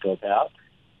them to be built out.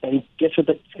 And guess what's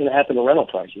going to happen to rental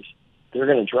prices? They're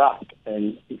going to drop.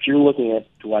 And if you're looking at,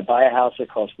 do I buy a house that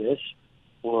costs this,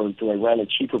 or do I rent a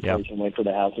cheaper place and wait for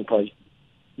the housing price?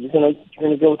 You're going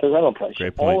to go with the rental price.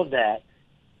 Great point.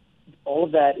 All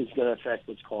of that is going to affect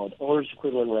what's called owner's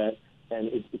equivalent rent, and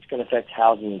it's going to affect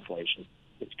housing inflation.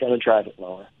 It's going to drive it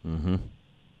lower. Mm-hmm.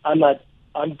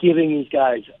 I'm giving these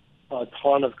guys a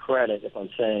ton of credit if I'm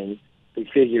saying they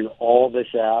figured all this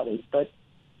out, but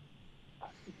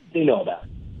they know about it.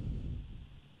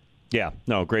 Yeah,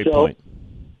 no, great point.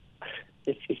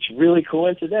 It's really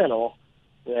coincidental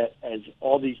that as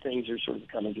all these things are sort of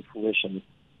coming to fruition,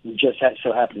 we just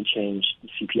so happen to change the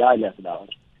CPI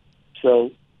methodology.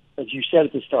 So, as you said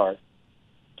at the start,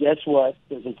 guess what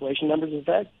those inflation numbers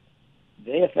affect?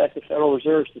 They affect the Federal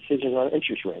Reserve's decisions on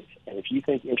interest rates. And if you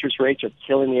think interest rates are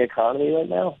killing the economy right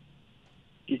now,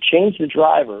 if you change the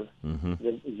driver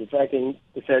that is affecting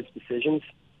the Fed's decisions,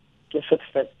 guess what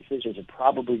the Fed's decisions are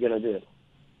probably going to do?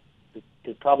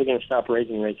 They're probably going to stop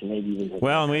raising rates and maybe even...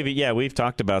 Well, we've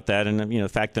talked about that. And, the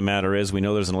fact of the matter is we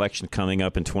know there's an election coming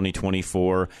up in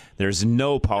 2024. There's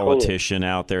no politician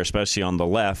out there, especially on the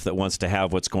left, that wants to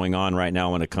have what's going on right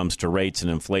now when it comes to rates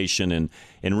and inflation.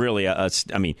 And really,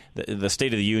 the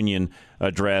State of the Union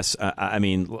address,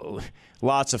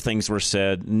 lots of things were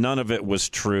said. None of it was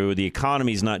true. The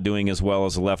economy's not doing as well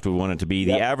as the left would want it to be.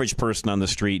 The average person on the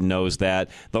street knows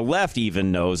that. The left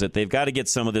even knows that they've got to get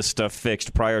some of this stuff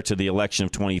fixed prior to the election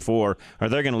of 24, or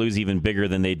they're going to lose even bigger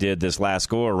than they did this last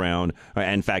go-around.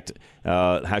 In fact,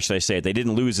 how should I say it? They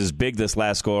didn't lose as big this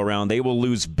last go-around. They will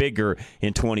lose bigger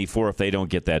in 24 if they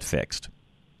don't get that fixed.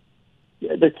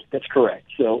 Yeah, that's correct.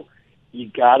 So you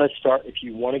got to start. If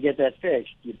you want to get that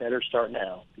fixed, you better start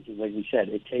now, because, like we said,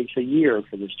 it takes a year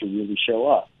for this to really show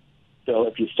up. So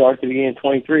if you start at the beginning of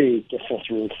 23, guess what's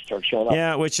really start showing up?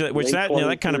 Yeah, which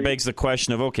that kind of begs the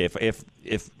question of, okay,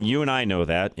 if you and I know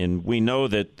that, and we know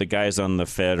that the guys on the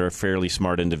Fed are fairly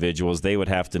smart individuals, they would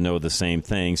have to know the same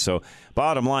thing. So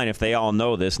bottom line, if they all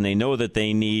know this and they know that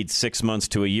they need 6 months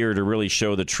to a year to really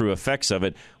show the true effects of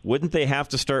it, wouldn't they have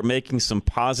to start making some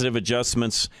positive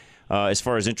adjustments as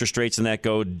far as interest rates and that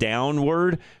go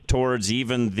downward towards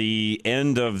even the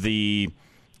end of the,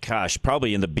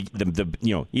 probably in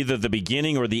the either the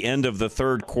beginning or the end of the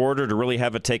third quarter to really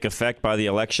have it take effect by the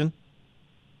election?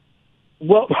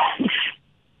 Well,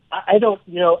 I don't.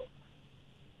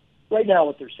 Right now,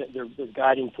 what they're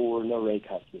guiding for no rate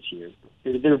cuts this year.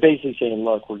 They're basically saying,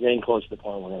 look, we're getting close to the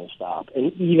point where we're going to stop.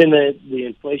 And even the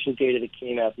inflation data that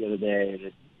came out the other day,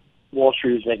 that Wall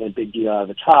Street was making a big deal out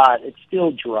of, it's hot. It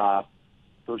still dropped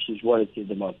versus what it did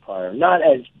the month prior. Not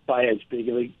by as big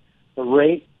of a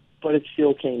rate, but it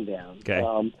still came down. Okay.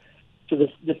 So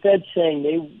the Fed's saying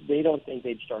they don't think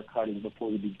they'd start cutting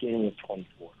before the beginning of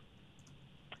 24.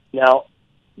 Now,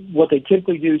 what they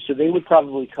typically do, so they would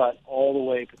probably cut all the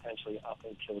way potentially up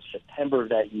until September of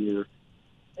that year,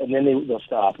 and then they'll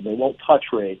stop, and they won't touch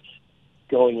rates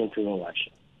going into an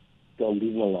election. They'll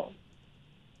leave them alone.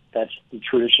 That's the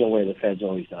traditional way the Fed's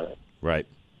always done it. Right.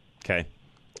 Okay.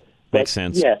 Makes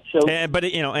sense. Yeah. So, but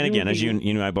and again, as you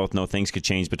and I both know, things could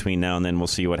change between now and then. We'll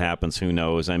see what happens. Who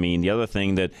knows? I mean, the other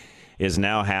thing that is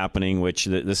now happening, which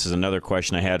this is another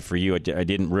question I had for you. I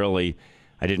didn't really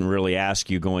ask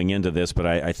you going into this, but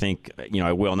I think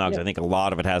I will now, because I think a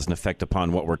lot of it has an effect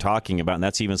upon what we're talking about, and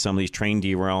that's even some of these train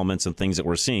derailments and things that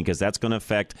we're seeing, because that's going to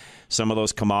affect some of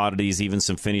those commodities, even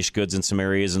some finished goods in some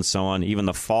areas and so on, even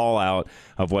the fallout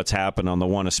of what's happened on the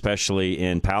one, especially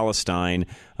in Palestine.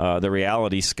 The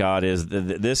reality, Scott, is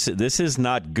this is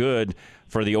not good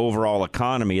for the overall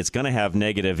economy. It's going to have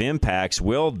negative impacts.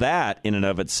 Will that, in and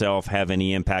of itself, have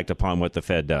any impact upon what the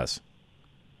Fed does?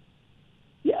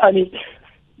 Yeah, I mean,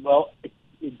 well,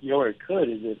 where it could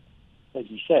is if,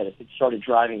 like you said, if it started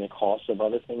driving the cost of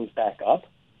other things back up,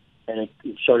 and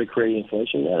it started creating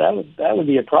inflation, that would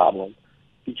be a problem,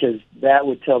 because that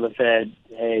would tell the Fed,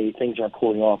 hey, things aren't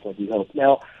cooling off like we hope.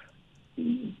 Now,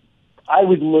 I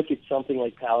would look at something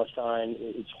like Palestine.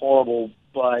 It's horrible,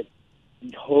 but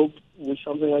the hope with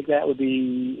something like that would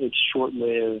be it's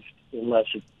short-lived unless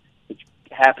it's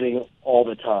happening all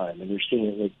the time, and you're seeing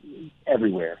it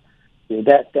everywhere.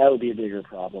 That would be a bigger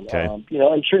problem. Okay.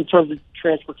 I'm sure in terms of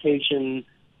transportation,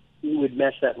 it would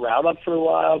mess that route up for a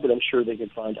while, but I'm sure they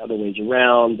could find other ways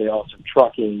around. They also have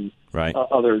trucking.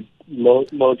 other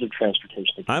modes of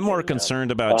transportation. I'm more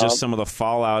concerned about just some of the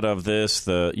fallout of this,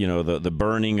 the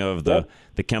burning of the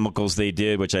chemicals they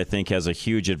did, which I think has a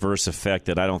huge adverse effect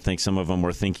that I don't think some of them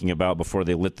were thinking about before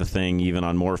they lit the thing even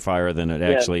on more fire than it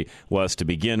actually was to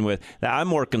begin with. I'm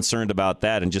more concerned about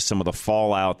that and just some of the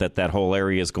fallout that whole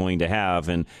area is going to have.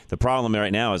 And the problem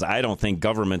right now is I don't think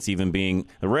government's even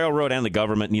the railroad and the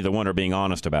government, neither one are being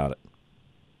honest about it.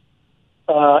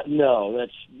 No,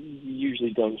 you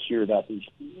usually don't hear about these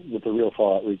with the real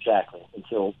fallout exactly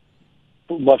until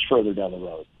much further down the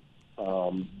road.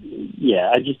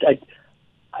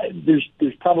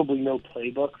 There's probably no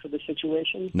playbook for the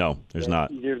situation. No, there's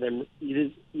not. Either of them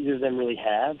really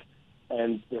have,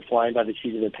 and they're flying by the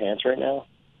seat of their pants right now.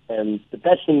 And the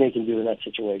best thing they can do in that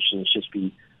situation is just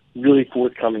be really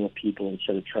forthcoming with people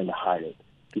instead of trying to hide it.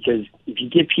 Because if you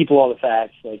give people all the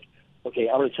facts, like, okay,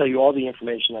 I'm going to tell you all the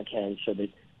information I can so that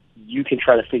you can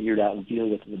try to figure it out and deal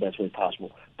with it the best way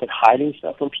possible. But hiding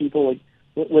stuff from people, like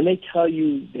when they tell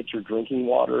you that your drinking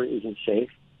water isn't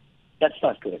safe, that's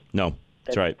not good. No,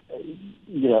 that's right.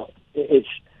 You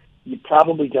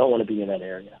probably don't want to be in that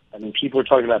area. I mean, people are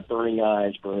talking about burning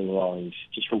eyes, burning lungs,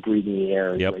 just from breathing the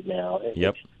air right now.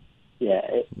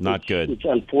 Not good. It's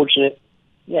unfortunate.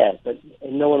 Yeah, but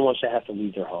no one wants to have to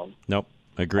leave their home. Nope,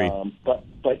 agreed. But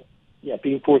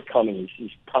being forthcoming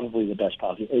is probably the best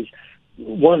policy.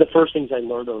 One of the first things I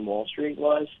learned on Wall Street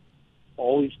was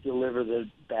always deliver the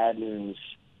bad news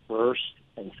first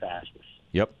and fastest.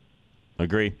 Yep,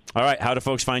 agree. All right, how do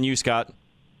folks find you, Scott?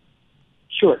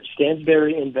 Sure,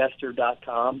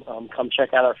 StansberryInvestor.com. Come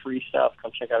check out our free stuff.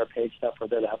 Come check out our paid stuff. We're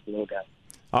there to help you look at.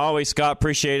 Always, Scott.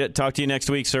 Appreciate it. Talk to you next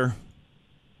week, sir.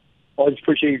 Always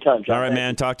appreciate your time, John. All right,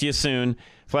 man. Talk to you soon.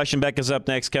 Flesh and Beck is up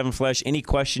next. Kevin Flesh, any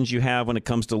questions you have when it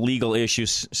comes to legal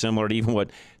issues, similar to even what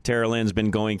Tara Lynn's been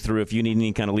going through, if you need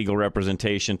any kind of legal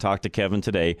representation, talk to Kevin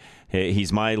today.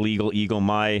 He's my legal eagle,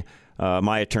 my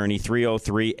attorney,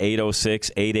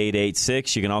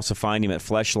 303-806-8886. You can also find him at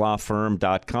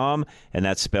fleshlawfirm.com, and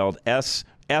that's spelled SFLESCH.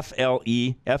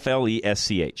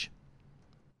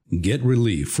 Get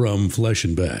relief from Flesh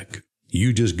and Beck.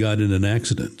 You just got in an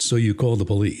accident, so you call the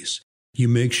police. You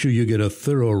make sure you get a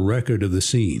thorough record of the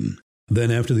scene.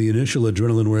 Then after the initial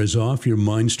adrenaline wears off, your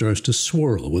mind starts to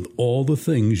swirl with all the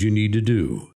things you need to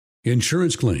do.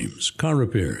 Insurance claims, car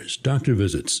repairs, doctor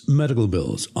visits, medical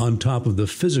bills, on top of the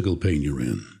physical pain you're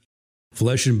in.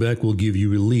 Flesh and Beck will give you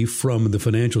relief from the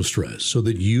financial stress so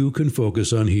that you can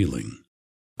focus on healing.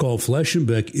 Call Flesh and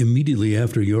Beck immediately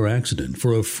after your accident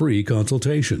for a free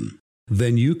consultation.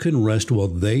 Then you can rest while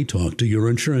they talk to your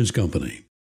insurance company.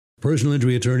 Personal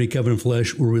injury attorney Kevin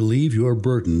Flesh will relieve your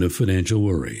burden of financial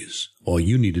worries. All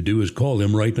you need to do is call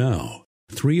him right now.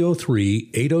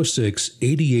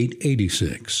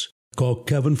 303-806-8886. Call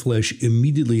Kevin Flesh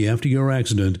immediately after your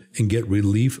accident and get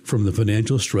relief from the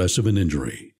financial stress of an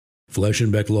injury. Flesh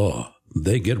and Beck Law.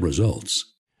 They get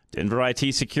results. Denver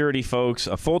IT Security, folks,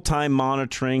 a full-time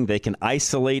monitoring. They can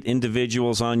isolate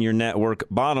individuals on your network.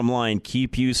 Bottom line,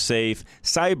 keep you safe,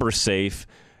 cyber safe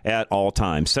at all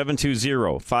times.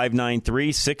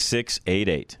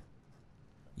 720-593-6688.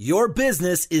 Your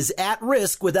business is at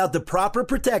risk without the proper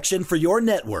protection for your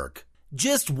network.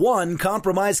 Just one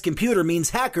compromised computer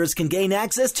means hackers can gain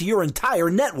access to your entire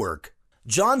network.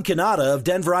 John Kanata of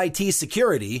Denver IT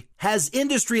Security has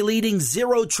industry-leading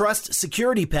zero-trust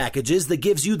security packages that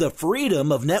gives you the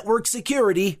freedom of network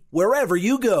security wherever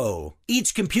you go.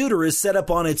 Each computer is set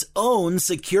up on its own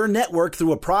secure network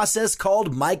through a process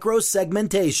called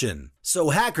microsegmentation, so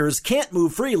hackers can't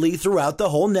move freely throughout the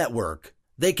whole network.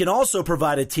 They can also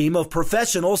provide a team of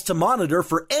professionals to monitor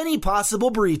for any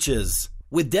possible breaches.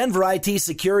 With Denver IT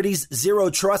Security's Zero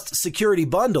Trust Security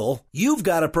Bundle, you've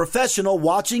got a professional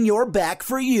watching your back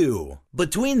for you.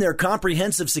 Between their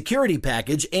comprehensive security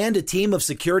package and a team of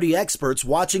security experts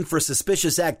watching for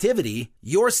suspicious activity,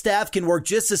 your staff can work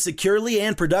just as securely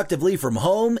and productively from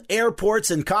home, airports,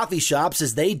 and coffee shops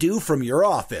as they do from your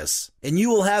office. And you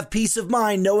will have peace of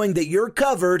mind knowing that you're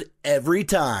covered every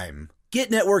time.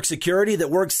 Get network security that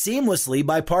works seamlessly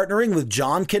by partnering with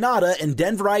John Kanata and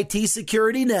Denver IT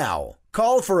Security now.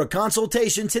 Call for a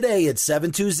consultation today at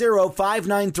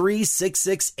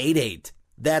 720-593-6688.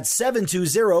 That's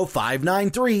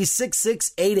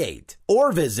 720-593-6688.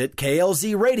 Or visit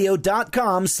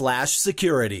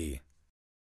klzradio.com/security.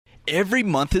 Every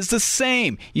month is the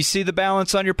same. You see the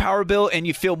balance on your power bill and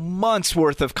you feel months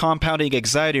worth of compounding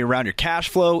anxiety around your cash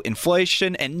flow,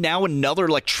 inflation, and now another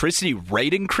electricity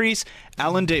rate increase.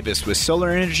 Alan Davis with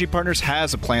Solar Energy Partners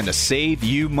has a plan to save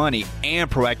you money and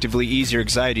proactively ease your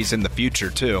anxieties in the future,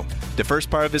 too. The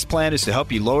first part of his plan is to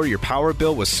help you lower your power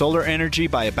bill with solar energy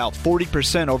by about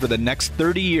 40% over the next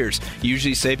 30 years,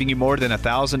 usually saving you more than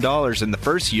 $1,000 in the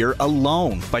first year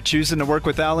alone. By choosing to work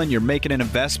with Alan, you're making an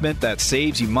investment that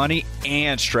saves you money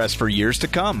and stress for years to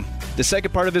come. The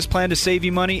second part of his plan to save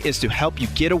you money is to help you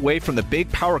get away from the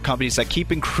big power companies that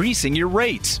keep increasing your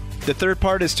rates. The third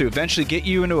part is to eventually get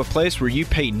you into a place where you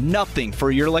pay nothing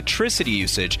for your electricity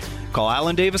usage. Call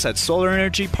Alan Davis at Solar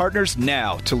Energy Partners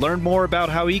now to learn more about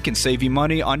how he can save you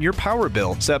money on your power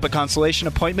bill. Set up a consultation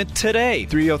appointment today.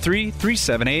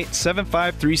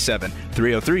 303-378-7537.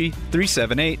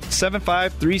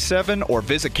 303-378-7537 or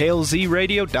visit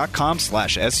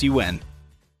klzradio.com/SUN.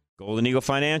 Golden Eagle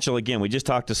Financial, again, we just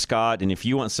talked to Scott, and if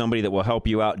you want somebody that will help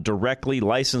you out directly,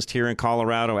 licensed here in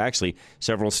Colorado, actually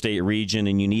several state region,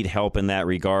 and you need help in that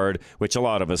regard, which a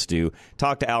lot of us do,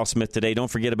 talk to Al Smith today.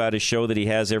 Don't forget about his show that he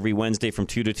has every Wednesday from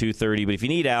 2 to 2:30. But if you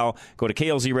need Al, go to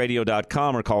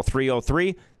klzradio.com or call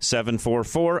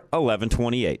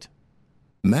 303-744-1128.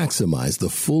 Maximize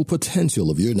the full potential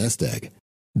of your nest egg.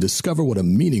 Discover what a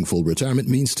meaningful retirement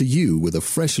means to you with a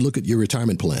fresh look at your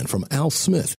retirement plan from Al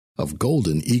Smith of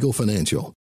Golden Eagle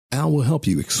Financial. Al will help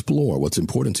you explore what's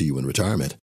important to you in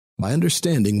retirement. By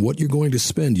understanding what you're going to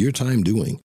spend your time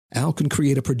doing, Al can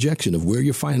create a projection of where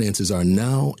your finances are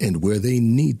now and where they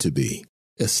need to be.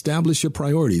 Establish your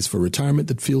priorities for retirement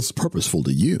that feels purposeful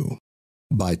to you.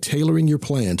 By tailoring your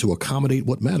plan to accommodate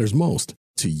what matters most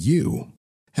to you.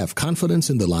 Have confidence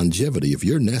in the longevity of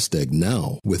your nest egg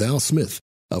now with Al Smith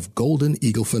of Golden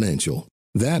Eagle Financial.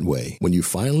 That way, when you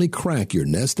finally crack your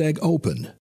nest egg open,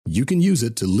 you can use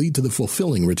it to lead to the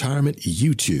fulfilling retirement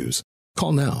you choose.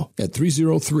 Call now at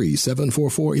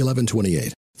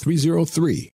 303-744-1128,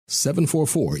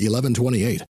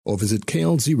 303-744-1128, or visit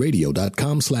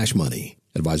klzradio.com/money.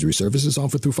 Advisory services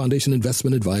offered through Foundation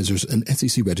Investment Advisors, an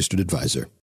SEC-registered advisor.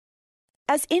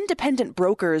 As independent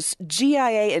brokers,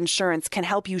 GIA Insurance can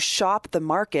help you shop the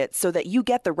market so that you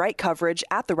get the right coverage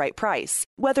at the right price.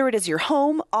 Whether it is your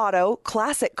home, auto,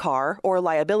 classic car, or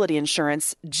liability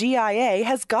insurance, GIA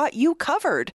has got you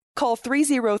covered. Call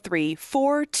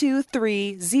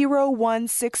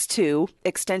 303-423-0162,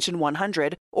 extension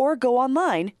 100, or go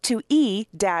online to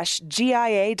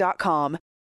e-gia.com.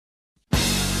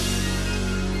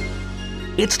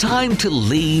 It's time to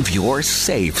leave your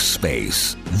safe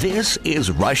space. This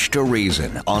is Rush to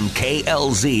Reason on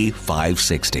KLZ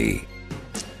 560.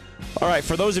 All right,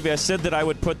 for those of you, I said that I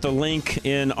would put the link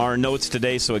in our notes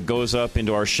today so it goes up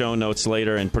into our show notes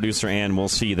later, and producer Ann will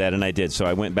see that, and I did. So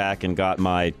I went back and got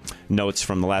my notes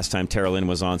from the last time Tara Lynn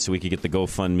was on so we could get the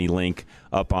GoFundMe link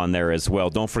up on there as well.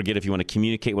 Don't forget, if you want to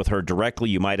communicate with her directly,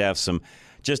 you might have some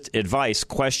just advice,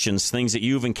 questions, things that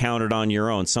you've encountered on your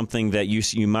own, something that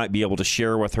you might be able to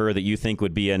share with her that you think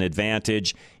would be an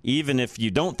advantage, even if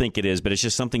you don't think it is, but it's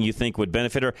just something you think would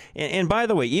benefit her. And by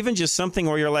the way, even just something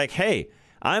where you're like, hey,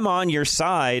 I'm on your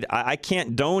side. I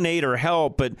can't donate or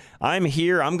help, but I'm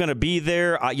here. I'm going to be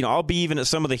there. I'll be even at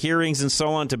some of the hearings and so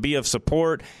on to be of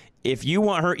support. If you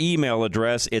want her email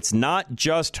address, it's not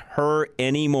just her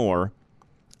anymore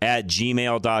at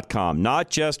gmail.com.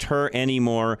 Not just her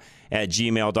anymore at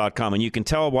gmail.com. And you can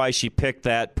tell why she picked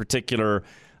that particular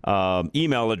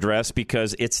email address,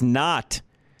 because it's not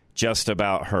just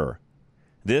about her.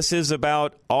 This is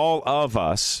about all of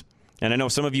us. And I know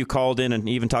some of you called in and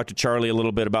even talked to Charlie a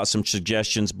little bit about some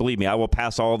suggestions. Believe me, I will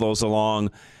pass all those along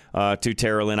to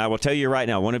Tara Lynn. I will tell you right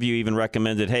now, one of you even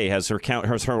recommended, hey, has her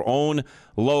own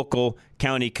local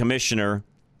county commissioner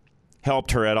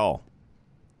helped her at all?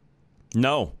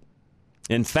 No.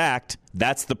 In fact,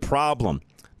 that's the problem.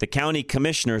 The county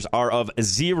commissioners are of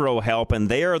zero help, and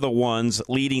they are the ones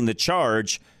leading the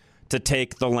charge to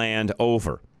take the land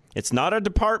over. It's not a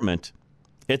department.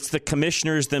 It's the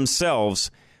commissioners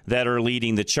themselves that are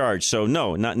leading the charge. So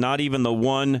no, not even the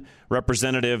one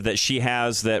representative that she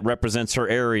has that represents her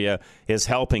area is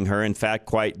helping her. In fact,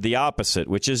 quite the opposite,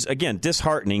 which is, again,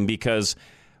 disheartening, because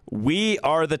we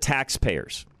are the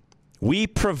taxpayers. We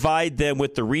provide them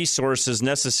with the resources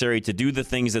necessary to do the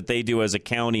things that they do as a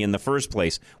county in the first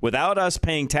place. Without us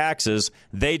paying taxes,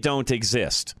 they don't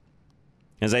exist.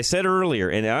 As I said earlier,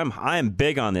 and I am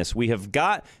big on this, we have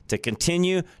got to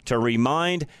continue to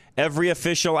remind every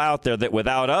official out there that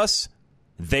without us,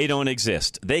 they don't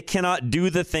exist. They cannot do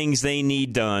the things they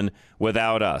need done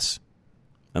without us.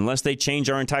 Unless they change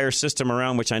our entire system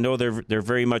around, which I know they're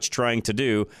very much trying to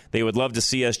do. They would love to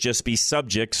see us just be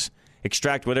subjects,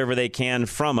 extract whatever they can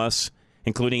from us,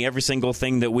 including every single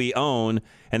thing that we own,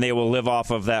 and they will live off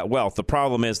of that wealth. The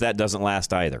problem is that doesn't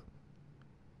last either.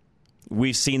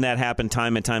 we've seen that happen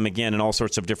time and time again in all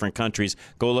sorts of different countries.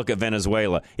 Go look at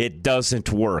Venezuela. It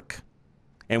doesn't work.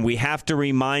 And we have to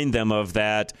remind them of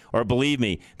that, or believe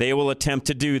me, they will attempt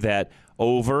to do that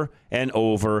over and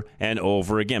over and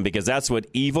over again, because that's what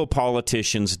evil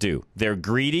politicians do. They're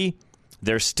greedy,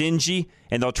 they're stingy,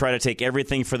 and they'll try to take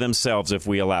everything for themselves if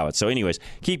we allow it. So anyways,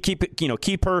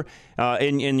 keep her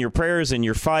in your prayers and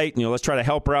your fight. Let's try to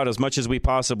help her out as much as we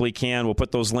possibly can. We'll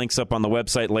put those links up on the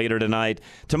website later tonight.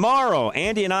 Tomorrow,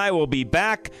 Andy and I will be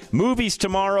back. Movies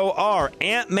tomorrow are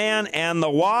Ant-Man and the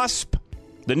Wasp,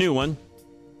 the new one,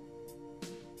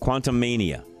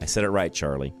 Quantumania. I said it right,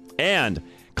 Charlie. And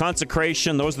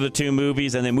Consecration. Those are the two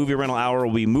movies. And then Movie Rental Hour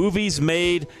will be movies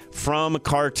made from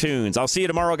cartoons. I'll see you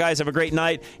tomorrow, guys. Have a great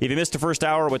night. If you missed the first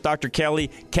hour with Dr. Kelly,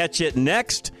 catch it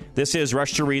next. This is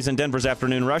Rush to Reason, Denver's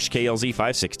Afternoon Rush, KLZ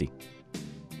 560.